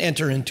 We can't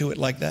enter into it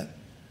like that.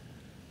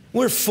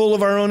 We're full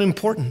of our own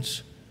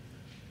importance.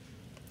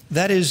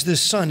 That is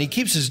this son. He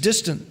keeps his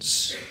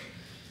distance.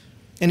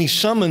 And he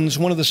summons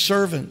one of the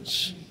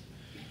servants.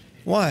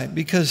 Why?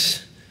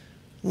 Because,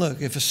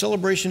 look, if a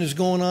celebration is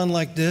going on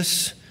like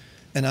this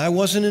and I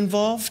wasn't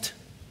involved,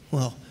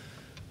 well,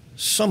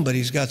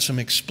 somebody's got some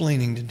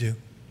explaining to do.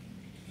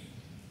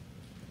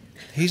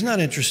 He's not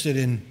interested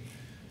in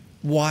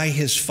why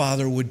his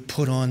father would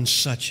put on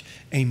such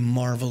a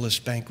marvelous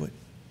banquet.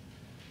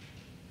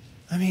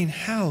 I mean,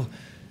 how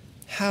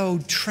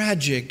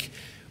tragic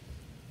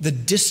the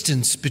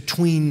distance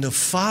between the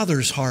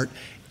father's heart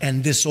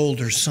and this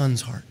older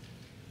son's heart.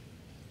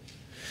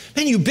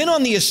 Man, you've been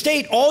on the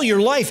estate all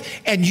your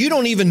life and you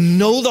don't even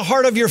know the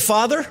heart of your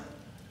father?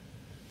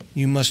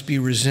 You must be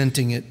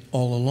resenting it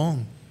all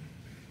along.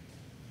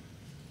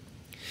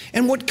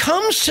 And what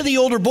comes to the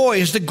older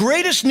boy is the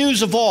greatest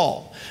news of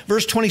all.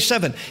 Verse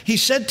 27, he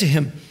said to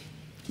him,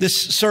 this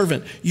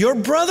servant, your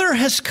brother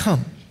has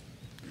come,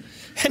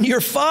 and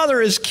your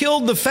father has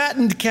killed the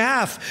fattened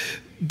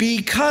calf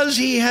because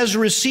he has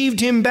received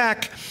him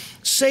back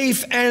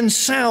safe and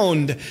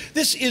sound.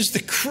 This is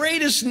the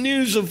greatest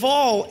news of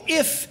all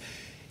if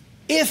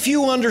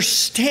you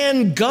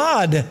understand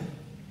God.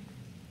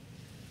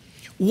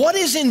 What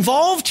is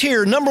involved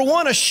here? Number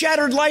one, a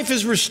shattered life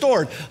is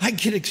restored. I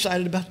get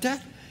excited about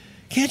that.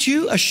 Can't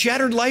you? A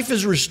shattered life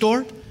is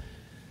restored.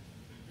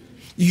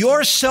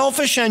 Your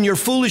selfish and your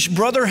foolish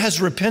brother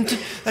has repented.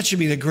 That should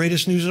be the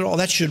greatest news of all.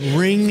 That should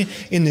ring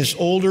in this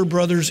older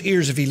brother's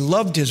ears. If he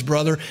loved his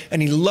brother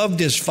and he loved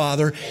his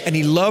father and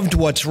he loved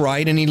what's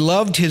right and he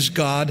loved his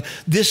God,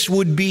 this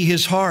would be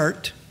his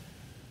heart.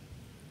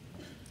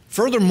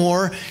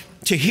 Furthermore,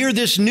 to hear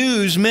this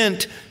news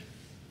meant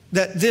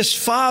that this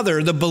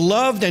father, the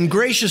beloved and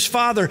gracious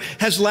father,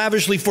 has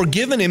lavishly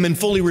forgiven him and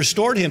fully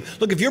restored him.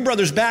 Look, if your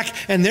brother's back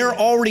and they're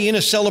already in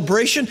a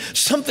celebration,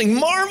 something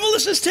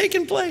marvelous has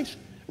taken place.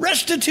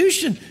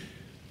 Restitution,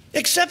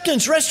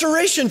 acceptance,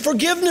 restoration,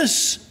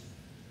 forgiveness.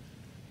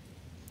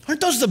 Aren't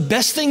those the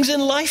best things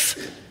in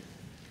life?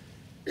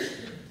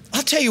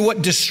 I'll tell you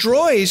what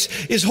destroys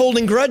is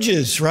holding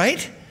grudges,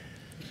 right?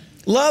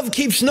 Love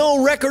keeps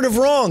no record of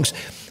wrongs.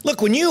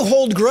 Look, when you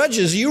hold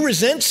grudges, you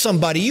resent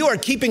somebody, you are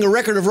keeping a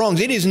record of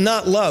wrongs. It is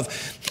not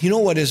love. You know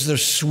what is the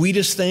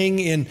sweetest thing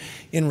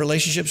in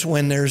relationships?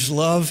 When there's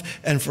love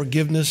and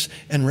forgiveness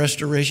and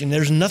restoration.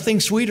 There's nothing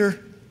sweeter.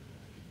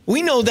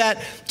 We know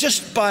that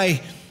just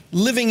by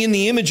living in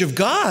the image of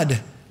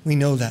God. We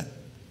know that.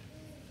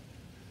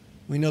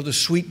 We know the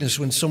sweetness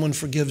when someone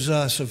forgives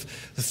us of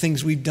the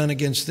things we've done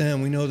against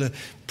them. We know the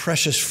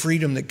precious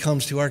freedom that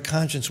comes to our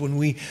conscience when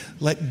we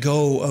let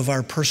go of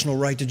our personal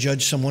right to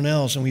judge someone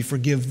else and we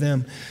forgive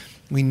them.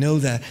 We know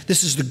that.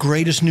 This is the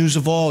greatest news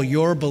of all.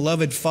 Your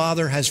beloved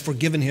father has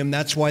forgiven him.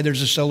 That's why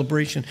there's a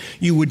celebration.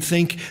 You would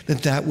think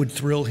that that would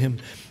thrill him.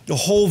 The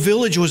whole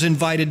village was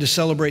invited to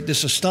celebrate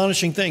this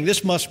astonishing thing.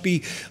 This must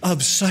be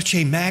of such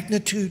a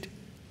magnitude.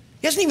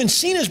 He hasn't even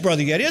seen his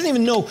brother yet. He doesn't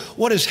even know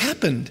what has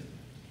happened.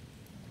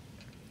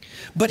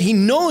 But he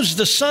knows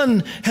the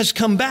son has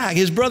come back.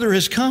 His brother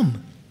has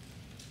come.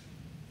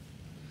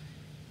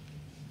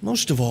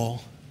 Most of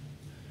all,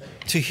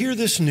 to hear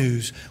this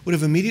news would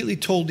have immediately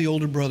told the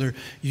older brother,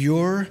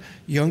 your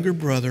younger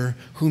brother,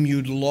 whom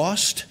you'd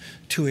lost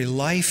to a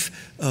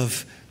life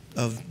of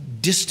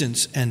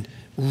distance and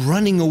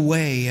running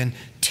away and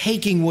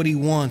taking what he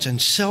wants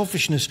and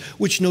selfishness,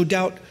 which no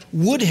doubt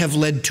would have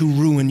led to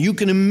ruin. You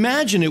can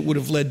imagine it would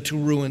have led to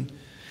ruin.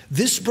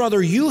 This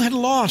brother you had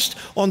lost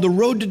on the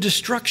road to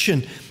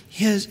destruction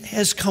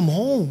has come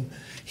home.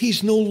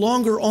 He's no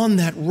longer on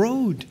that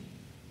road.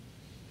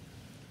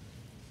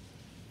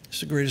 It's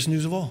the greatest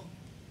news of all.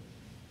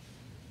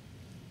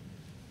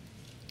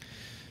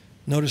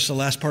 Notice the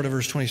last part of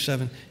verse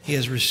 27. He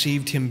has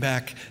received him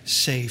back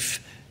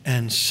safe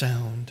and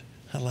sound.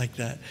 I like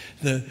that.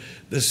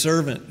 The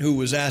servant who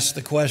was asked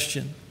the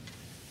question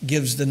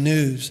gives the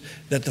news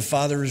that the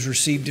father has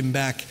received him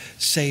back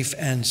safe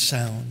and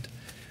sound.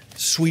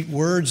 Sweet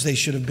words they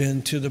should have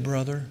been to the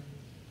brother.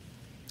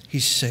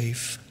 He's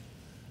safe.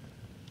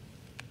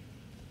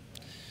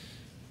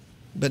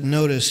 But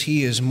notice,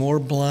 he is more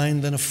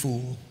blind than a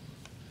fool.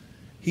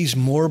 He's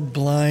more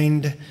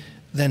blind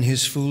than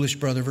his foolish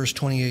brother. Verse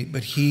 28,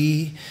 but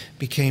he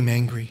became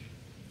angry.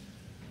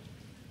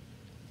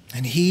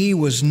 And he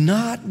was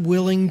not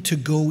willing to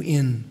go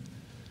in.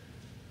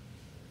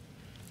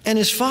 And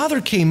his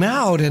father came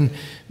out and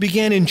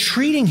began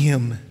entreating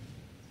him.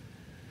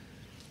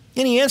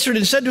 And he answered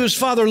and said to his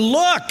father,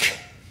 look,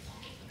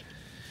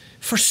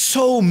 for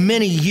so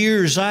many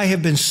years I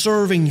have been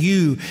serving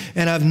you,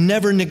 and I've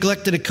never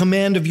neglected a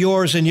command of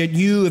yours, and yet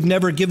you have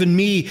never given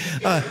me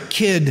a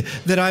kid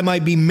that I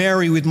might be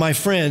merry with my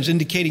friends,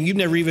 indicating you've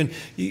never even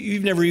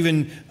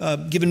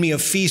given me a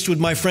feast with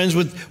my friends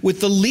with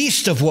the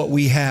least of what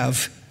we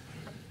have.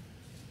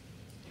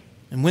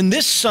 And when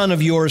this son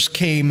of yours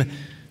came,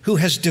 who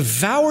has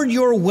devoured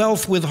your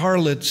wealth with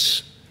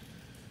harlots,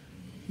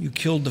 you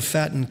killed the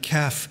fattened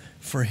calf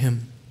for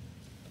him.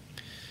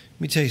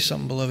 Let me tell you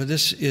something, beloved.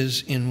 This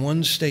is, in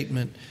one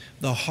statement,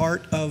 the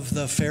heart of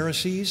the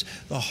Pharisees,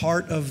 the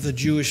heart of the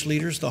Jewish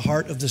leaders, the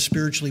heart of the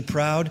spiritually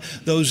proud,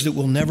 those that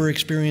will never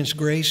experience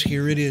grace.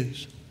 Here it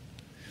is.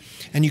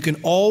 And you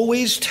can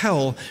always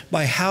tell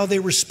by how they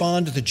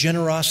respond to the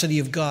generosity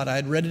of God. I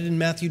had read it in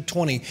Matthew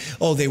 20.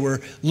 Oh, they were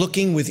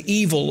looking with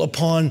evil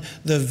upon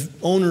the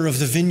owner of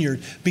the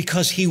vineyard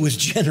because he was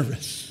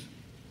generous.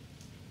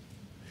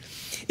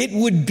 It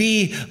would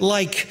be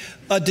like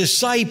a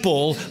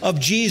disciple of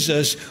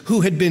Jesus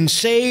who had been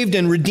saved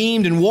and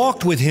redeemed and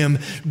walked with him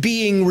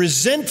being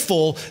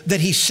resentful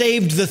that he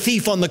saved the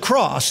thief on the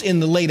cross in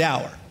the late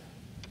hour.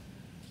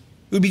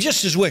 It would be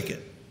just as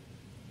wicked.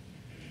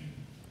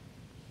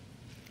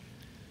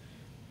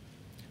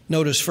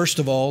 Notice, first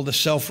of all, the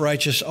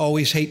self-righteous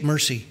always hate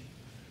mercy.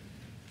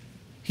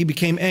 He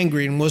became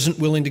angry and wasn't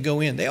willing to go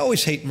in. They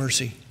always hate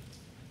mercy.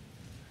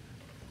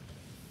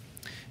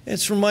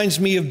 It reminds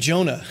me of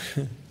Jonah.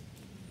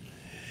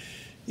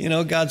 You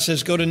know, God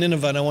says, go to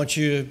Nineveh, and I want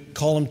you to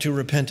call them to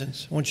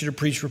repentance. I want you to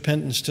preach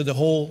repentance to the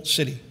whole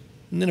city.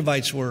 The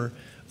Ninevites were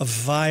a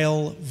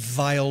vile,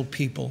 vile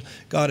people.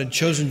 God had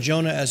chosen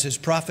Jonah as his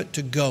prophet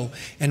to go.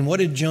 And what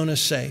did Jonah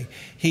say?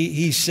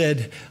 He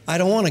said, I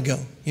don't want to go.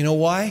 You know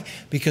why?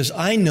 Because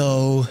I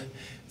know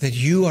that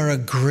you are a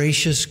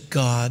gracious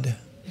God,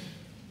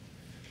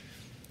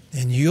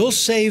 and you'll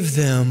save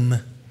them,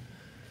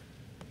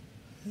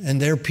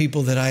 and they're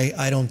people that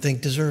I don't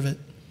think deserve it.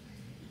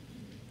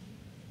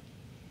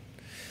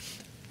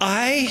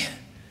 I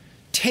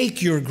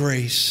take your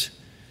grace.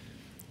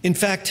 In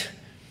fact,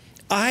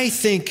 I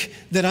think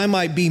that I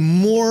might be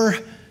more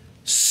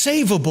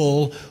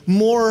savable,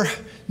 more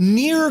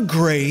near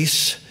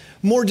grace,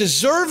 more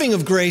deserving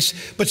of grace,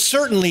 but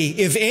certainly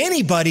if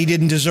anybody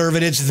didn't deserve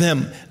it, it's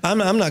them.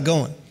 I'm not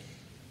going.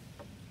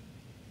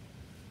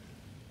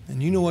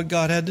 And you know what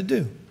God had to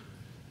do?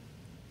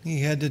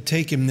 He had to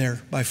take him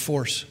there by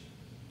force,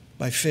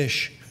 by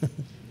fish.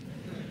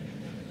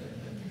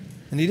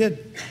 And he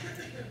did.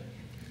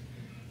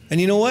 And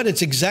you know what?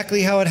 It's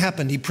exactly how it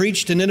happened. He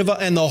preached to Nineveh,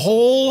 and the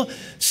whole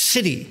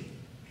city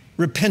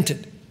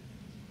repented.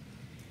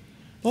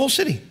 The whole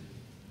city.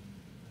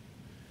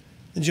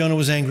 And Jonah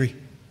was angry.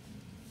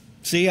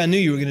 See, I knew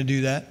you were going to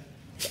do that.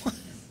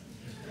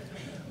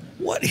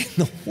 What in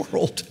the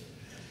world?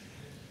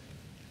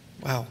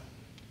 Wow.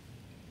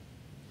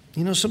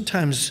 You know,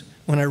 sometimes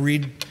when I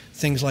read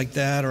things like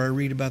that, or I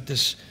read about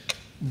this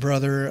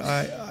brother,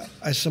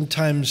 I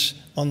sometimes,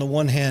 on the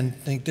one hand,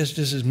 think this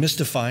is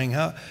mystifying.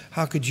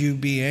 How could you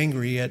be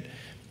angry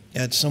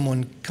at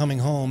someone coming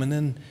home?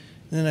 And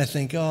then I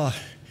think, oh,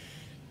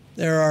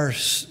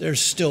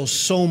 there's still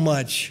so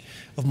much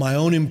of my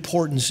own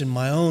importance in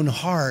my own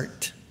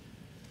heart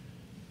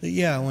that,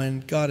 yeah,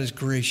 when God is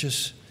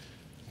gracious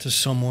to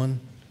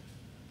someone,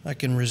 I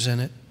can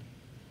resent it.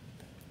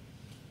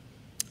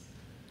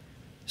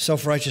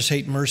 Self-righteous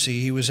hate mercy.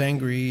 He was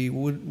angry. He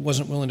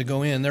wasn't willing to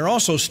go in. They're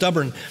also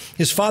stubborn.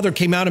 His father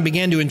came out and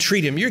began to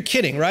entreat him. You're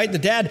kidding, right? The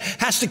dad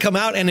has to come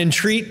out and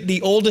entreat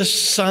the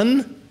oldest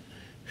son?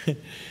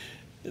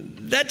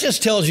 That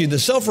just tells you the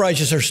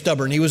self-righteous are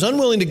stubborn. He was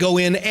unwilling to go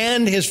in,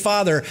 and his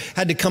father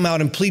had to come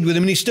out and plead with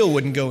him, and he still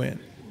wouldn't go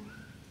in.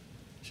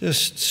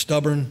 Just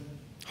stubborn,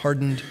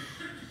 hardened.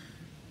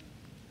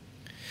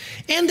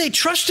 And they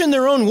trust in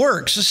their own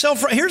works.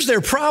 Here's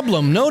their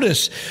problem.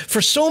 Notice,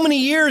 for so many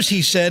years,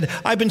 he said,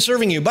 I've been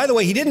serving you. By the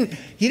way, he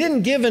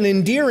didn't give an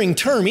endearing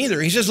term either.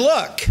 He says,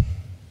 look.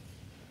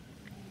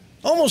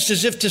 Almost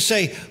as if to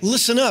say,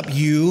 listen up,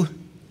 you.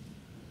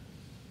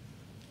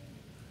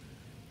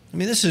 I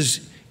mean, this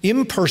is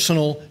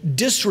impersonal,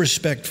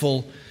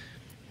 disrespectful,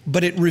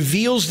 but it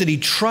reveals that he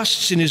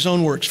trusts in his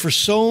own works. For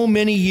so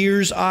many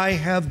years, I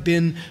have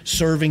been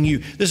serving you.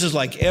 This is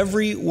like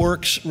every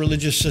works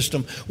religious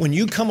system. When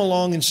you come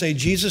along and say,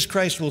 Jesus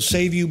Christ will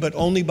save you, but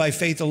only by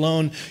faith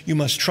alone, you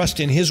must trust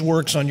in his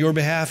works on your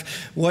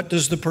behalf. What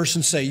does the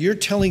person say? You're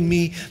telling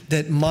me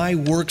that my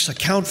works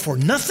account for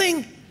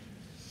nothing?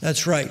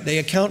 That's right. They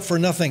account for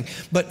nothing.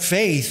 But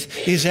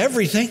faith is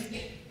everything.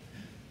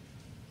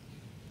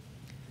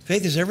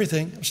 Faith is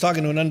everything. I was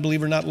talking to an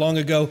unbeliever not long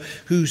ago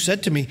who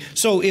said to me,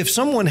 so if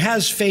someone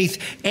has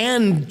faith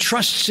and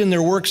trusts in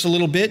their works a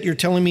little bit, you're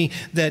telling me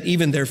that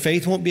even their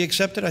faith won't be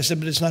accepted? I said,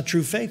 but it's not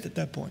true faith at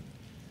that point.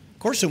 Of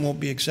course it won't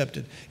be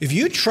accepted. If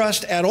you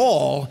trust at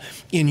all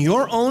in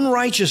your own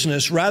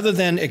righteousness rather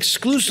than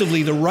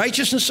exclusively the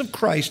righteousness of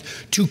Christ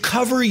to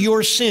cover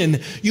your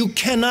sin, you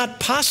cannot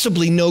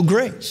possibly know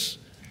grace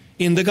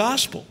in the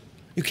gospel.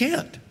 You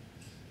can't.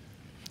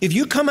 If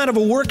you come out of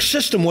a work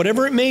system,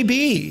 whatever it may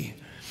be,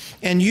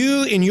 and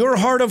you, in your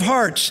heart of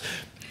hearts,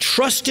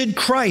 trusted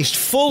Christ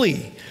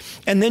fully,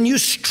 and then you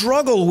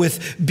struggle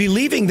with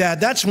believing that,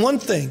 that's one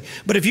thing.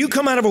 But if you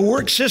come out of a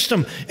work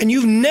system and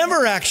you've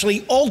never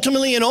actually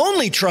ultimately and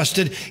only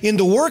trusted in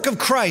the work of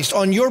Christ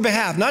on your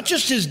behalf, not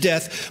just his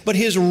death, but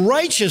his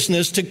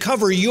righteousness to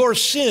cover your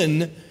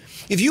sin,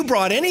 if you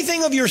brought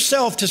anything of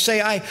yourself to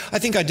say, I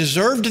think I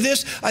deserved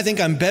this, I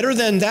think I'm better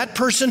than that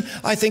person,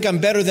 I think I'm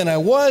better than I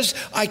was,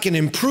 I can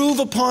improve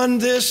upon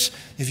this,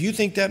 if you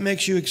think that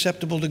makes you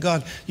acceptable to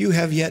God, you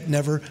have yet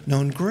never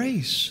known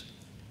grace.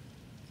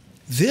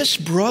 This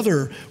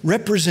brother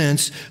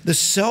represents the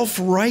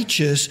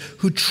self-righteous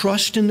who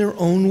trust in their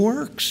own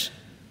works.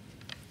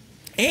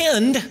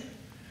 And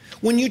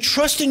when you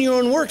trust in your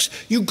own works,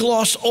 you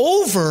gloss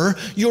over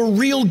your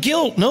real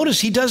guilt. Notice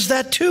he does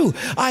that too.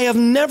 I have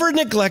never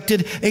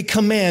neglected a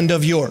command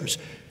of yours.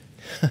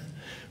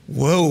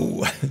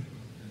 Whoa.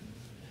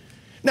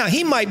 Now,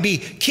 he might be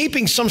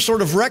keeping some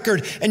sort of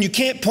record, and you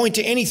can't point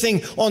to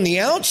anything on the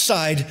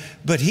outside,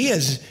 but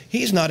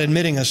he's not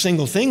admitting a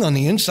single thing on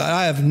the inside.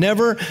 I have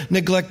never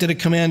neglected a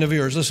command of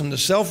yours. Listen, the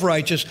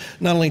self-righteous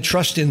not only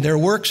trust in their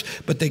works,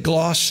 but they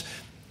gloss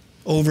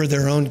over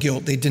their own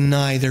guilt. They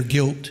deny their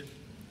guilt.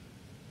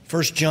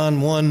 1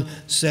 John 1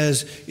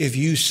 says, if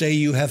you say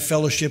you have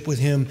fellowship with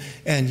him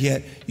and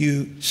yet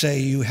you say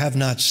you have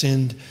not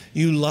sinned,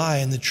 you lie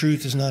and the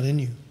truth is not in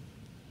you.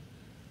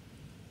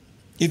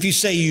 If you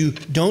say you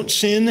don't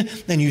sin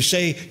and you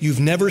say you've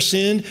never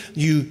sinned,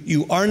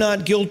 you are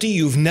not guilty,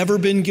 you've never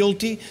been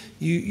guilty,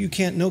 you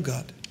can't know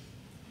God.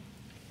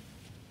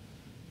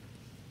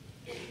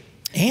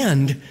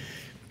 And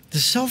the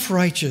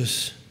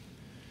self-righteous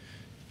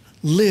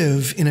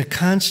live in a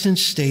constant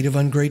state of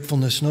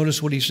ungratefulness.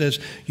 Notice what he says,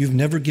 you've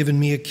never given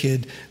me a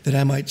kid that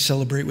I might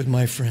celebrate with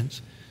my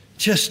friends.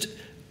 Just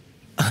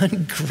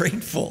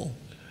ungrateful.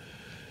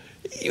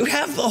 You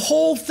have the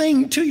whole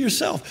thing to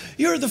yourself.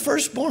 You're the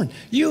firstborn.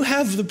 You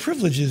have the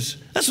privileges.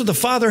 That's what the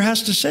father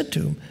has to say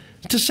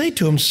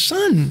to him,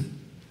 son.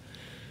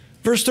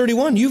 Verse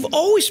 31, you've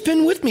always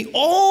been with me.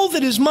 All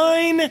that is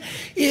mine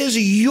is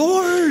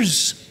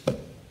yours.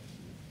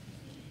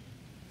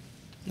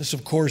 This,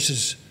 of course,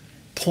 is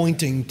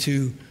pointing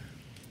to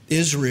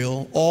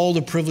Israel, all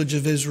the privilege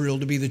of Israel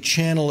to be the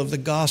channel of the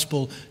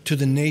gospel to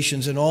the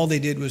nations. And all they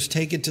did was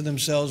take it to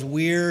themselves.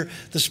 We're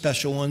the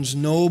special ones.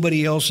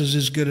 Nobody else is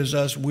as good as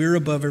us. We're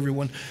above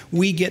everyone.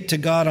 We get to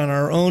God on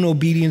our own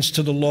obedience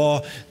to the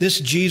law. This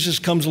Jesus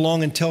comes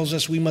along and tells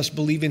us we must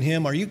believe in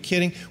him. Are you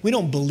kidding? We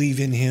don't believe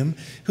in him.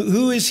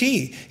 Who is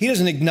he? He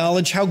doesn't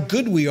acknowledge how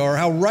good we are,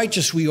 how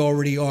righteous we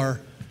already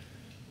are.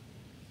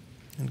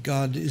 And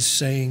God is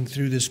saying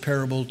through this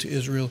parable to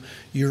Israel,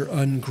 you're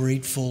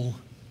ungrateful.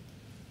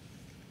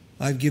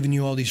 I've given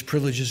you all these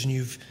privileges and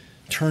you've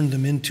turned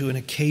them into an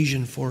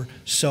occasion for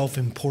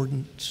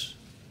self-importance.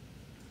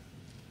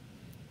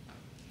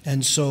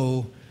 And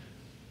so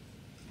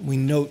we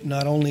note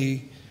not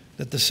only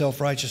that the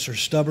self-righteous are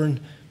stubborn,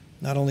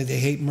 not only they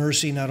hate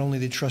mercy, not only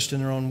they trust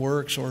in their own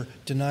works or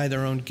deny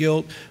their own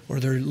guilt, or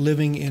they're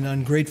living in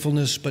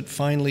ungratefulness, but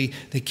finally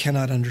they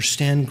cannot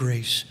understand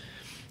grace.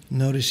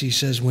 Notice he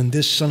says, when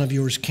this son of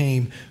yours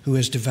came, who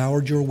has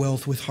devoured your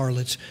wealth with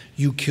harlots,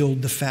 you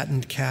killed the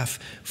fattened calf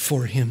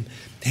for him.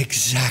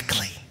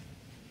 Exactly.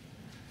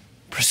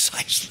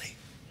 Precisely.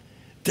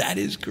 That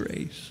is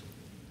grace.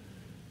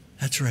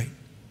 That's right.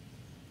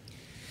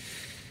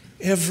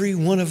 Every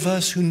one of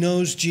us who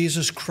knows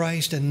Jesus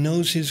Christ and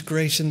knows his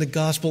grace in the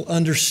gospel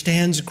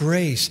understands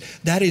grace.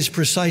 That is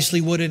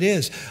precisely what it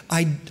is.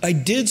 I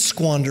did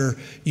squander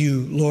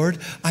you, Lord.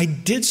 I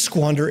did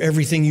squander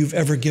everything you've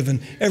ever given,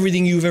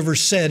 everything you've ever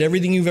said,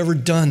 everything you've ever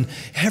done,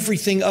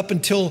 everything up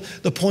until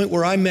the point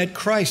where I met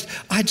Christ.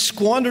 I'd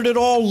squandered it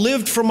all,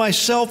 lived for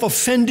myself,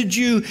 offended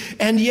you,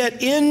 and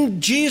yet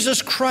in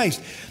Jesus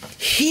Christ,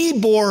 he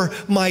bore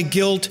my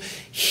guilt.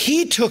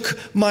 He took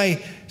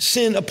my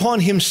sin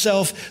upon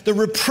himself. The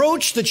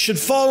reproach that should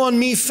fall on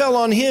me fell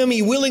on him.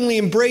 He willingly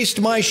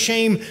embraced my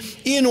shame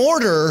in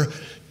order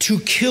to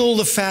kill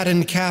the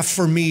fattened calf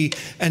for me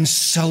and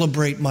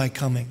celebrate my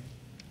coming,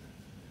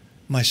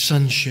 my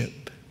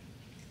sonship.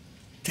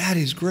 That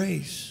is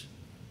grace.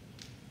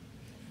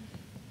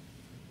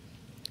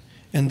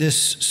 And this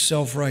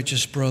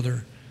self-righteous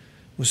brother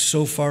was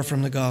so far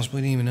from the gospel,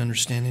 he didn't even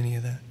understand any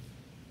of that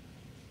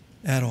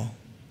at all.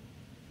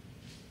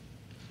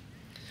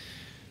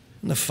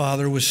 And the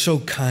father was so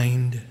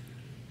kind.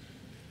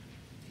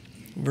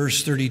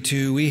 Verse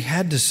 32, we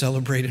had to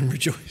celebrate and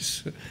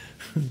rejoice.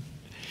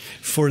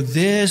 for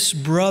this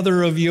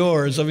brother of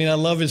yours. I mean, I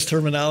love his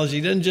terminology.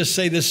 He doesn't just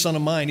say this son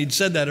of mine. He'd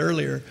said that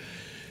earlier,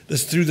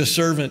 this through the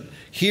servant.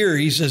 Here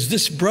he says,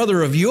 this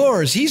brother of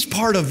yours, he's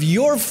part of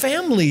your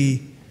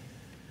family.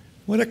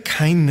 What a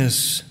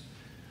kindness.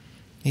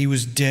 He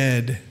was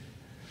dead,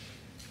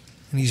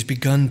 and he's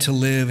begun to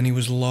live, and he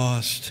was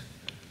lost,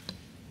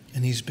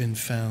 and he's been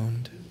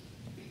found.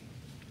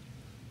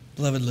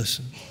 Beloved,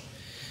 listen.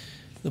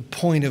 The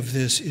point of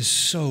this is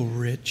so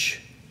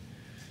rich.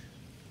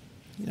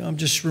 You know, I'm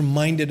just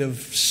reminded of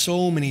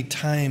so many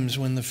times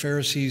when the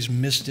Pharisees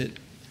missed it.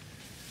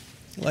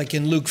 Like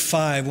in Luke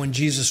 5, when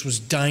Jesus was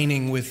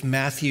dining with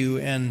Matthew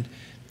and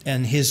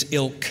his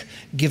ilk,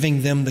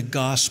 giving them the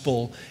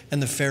gospel,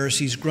 and the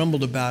Pharisees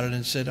grumbled about it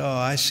and said, oh,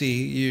 I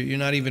see, you're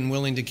not even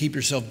willing to keep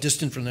yourself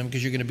distant from them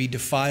because you're going to be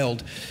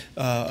defiled.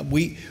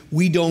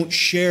 We don't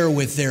share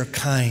with their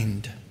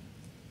kind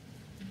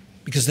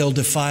because they'll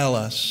defile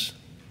us.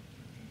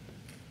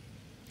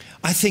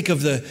 I think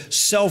of the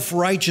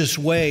self-righteous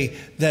way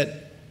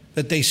that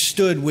they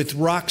stood with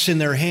rocks in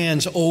their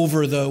hands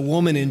over the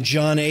woman in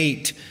John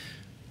 8.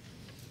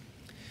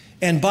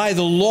 And by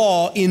the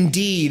law,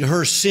 indeed,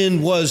 her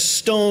sin was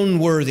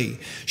stone-worthy.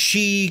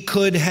 She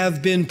could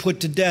have been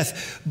put to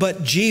death.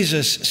 But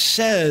Jesus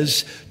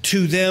says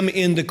to them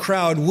in the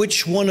crowd,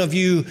 which one of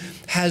you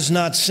has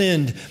not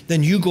sinned?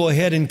 Then you go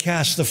ahead and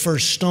cast the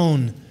first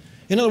stone.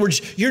 In other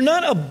words, you're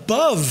not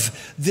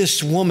above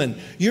this woman.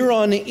 You're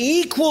on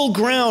equal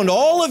ground.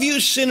 All of you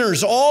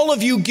sinners, all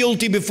of you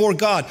guilty before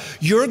God.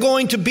 You're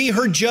going to be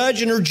her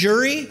judge and her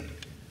jury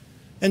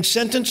and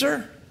sentence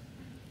her?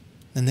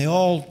 And they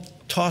all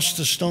tossed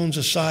the stones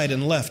aside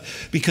and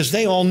left because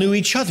they all knew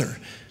each other.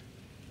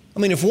 I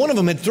mean, if one of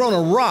them had thrown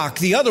a rock,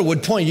 the other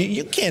would point,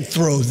 you can't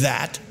throw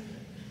that.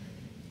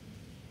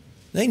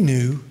 They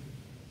knew.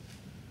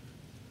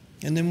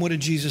 And then what did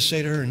Jesus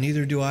say to her?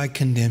 Neither do I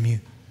condemn you.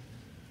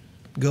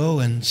 Go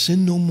and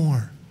sin no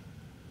more.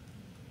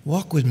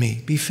 Walk with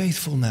me. Be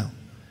faithful now.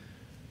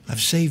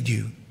 I've saved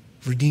you,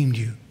 redeemed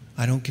you.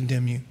 I don't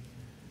condemn you.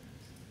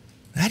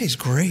 That is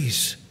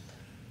grace.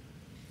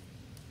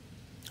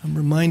 I'm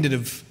reminded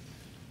of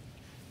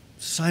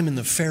Simon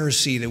the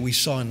Pharisee that we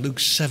saw in Luke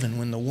 7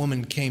 when the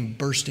woman came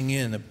bursting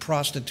in, the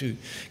prostitute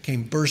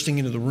came bursting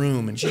into the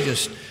room, and she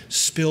just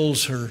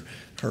spills her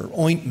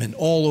ointment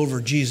all over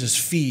Jesus'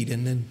 feet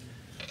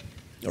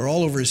or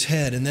all over his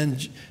head, and then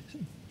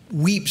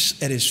weeps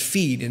at his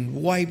feet and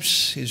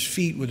wipes his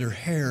feet with her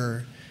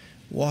hair,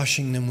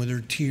 washing them with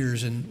her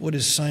tears. And what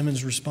is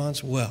Simon's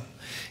response? Well,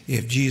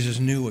 if Jesus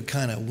knew what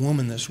kind of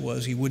woman this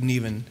was, he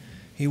wouldn't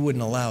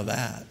allow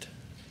that.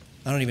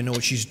 I don't even know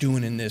what she's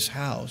doing in this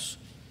house.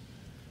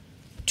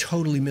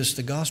 Totally missed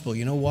the gospel.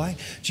 You know why?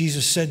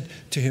 Jesus said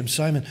to him,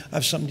 Simon, I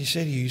have something to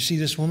say to you. You see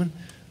this woman?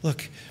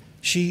 Look,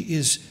 she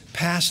is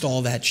past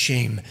all that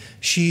shame.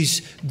 She's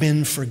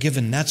been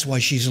forgiven. That's why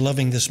she's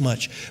loving this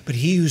much. But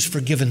he who's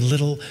forgiven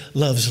little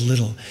loves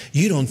little.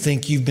 You don't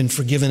think you've been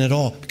forgiven at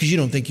all because you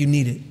don't think you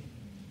need it.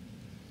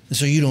 And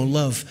so you don't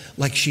love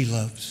like she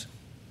loves.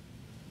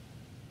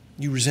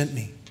 You resent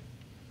me.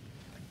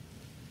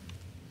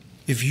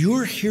 If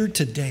you're here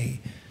today,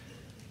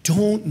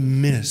 don't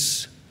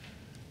miss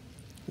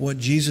what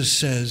Jesus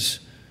says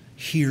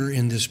here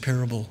in this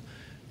parable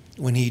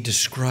when he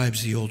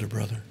describes the older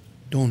brother.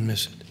 Don't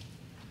miss it.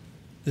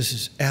 This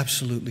is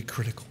absolutely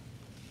critical.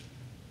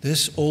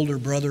 This older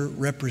brother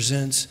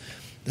represents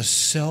the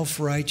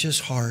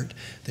self-righteous heart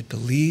that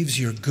believes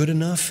you're good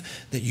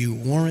enough, that you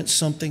warrant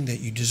something, that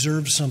you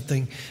deserve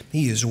something.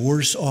 He is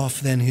worse off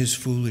than his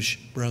foolish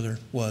brother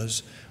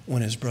was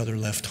when his brother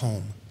left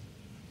home.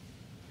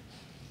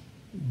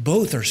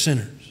 Both are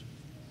sinners.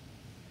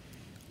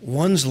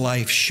 One's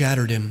life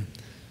shattered him.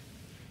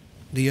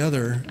 The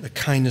other, the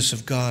kindness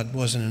of God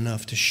wasn't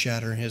enough to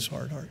shatter his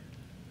hard heart.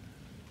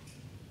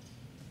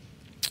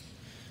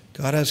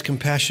 God has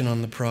compassion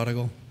on the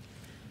prodigal,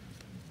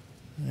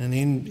 and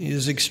he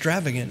is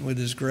extravagant with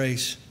his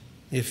grace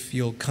if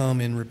you'll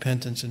come in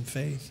repentance and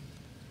faith.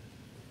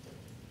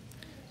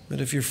 But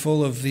if you're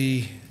full of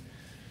the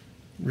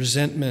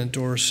resentment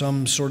or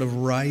some sort of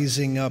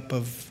rising up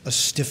of a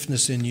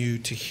stiffness in you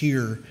to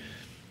hear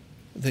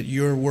that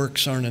your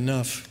works aren't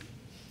enough,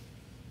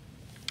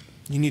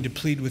 you need to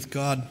plead with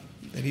God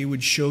that he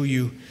would show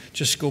you.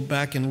 Just go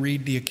back and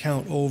read the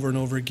account over and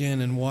over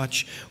again and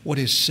watch what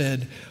is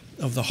said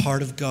of the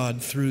heart of God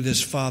through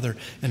this father,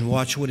 and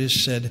watch what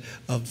is said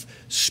of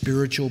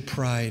spiritual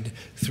pride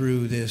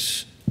through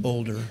this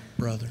older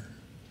brother.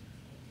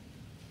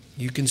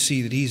 You can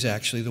see that he's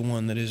actually the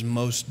one that is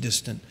most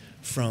distant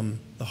from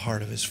the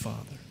heart of his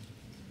father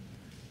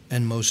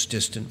and most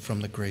distant from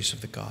the grace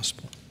of the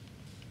gospel.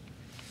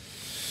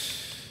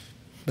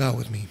 Bow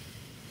with me.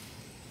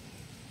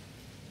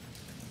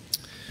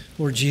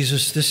 Lord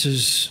Jesus, this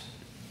is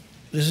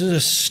a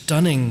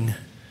stunning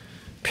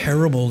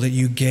parable that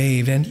you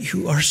gave, and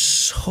you are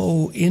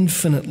so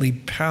infinitely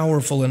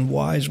powerful and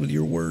wise with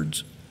your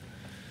words.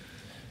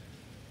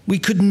 We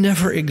could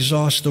never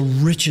exhaust the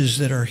riches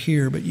that are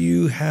here, but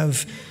you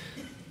have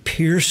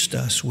pierced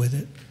us with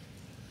it.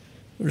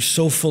 We're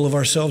so full of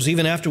ourselves.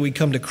 Even after we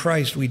come to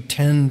Christ, we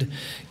tend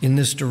in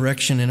this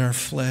direction in our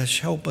flesh.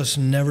 Help us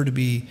never to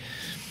be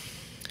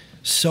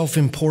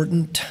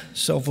self-important,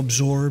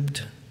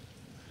 self-absorbed.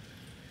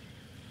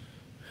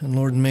 And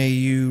Lord, may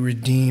you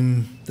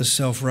redeem the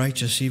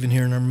self-righteous even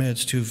here in our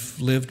midst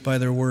who've lived by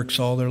their works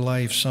all their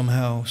life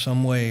somehow,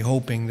 some way,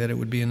 hoping that it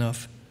would be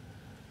enough.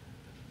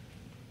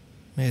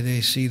 May they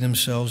see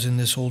themselves in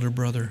this older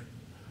brother.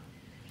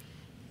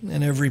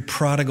 And every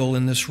prodigal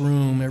in this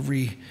room,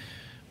 every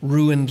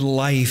ruined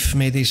life,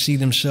 may they see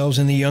themselves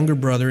in the younger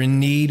brother in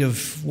need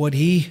of what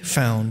he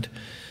found.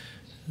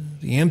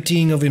 The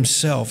emptying of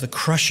himself, the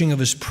crushing of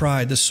his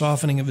pride, the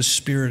softening of his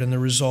spirit, and the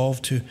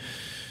resolve to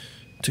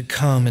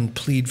come and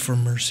plead for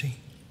mercy,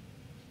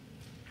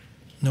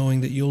 knowing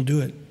that you'll do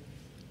it.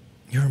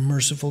 You're a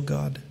merciful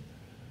God.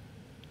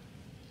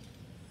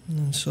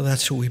 And so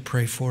that's what we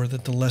pray for,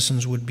 that the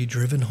lessons would be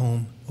driven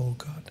home, oh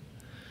God.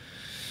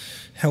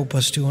 Help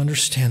us to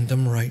understand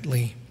them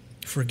rightly.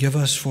 Forgive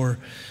us for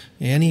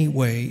any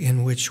way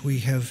in which we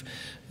have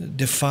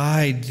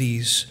defied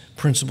these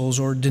principles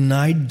or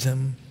denied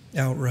them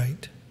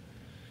outright.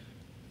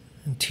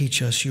 And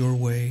teach us your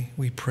way,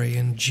 we pray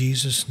in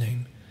Jesus'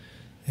 name.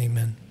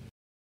 Amen.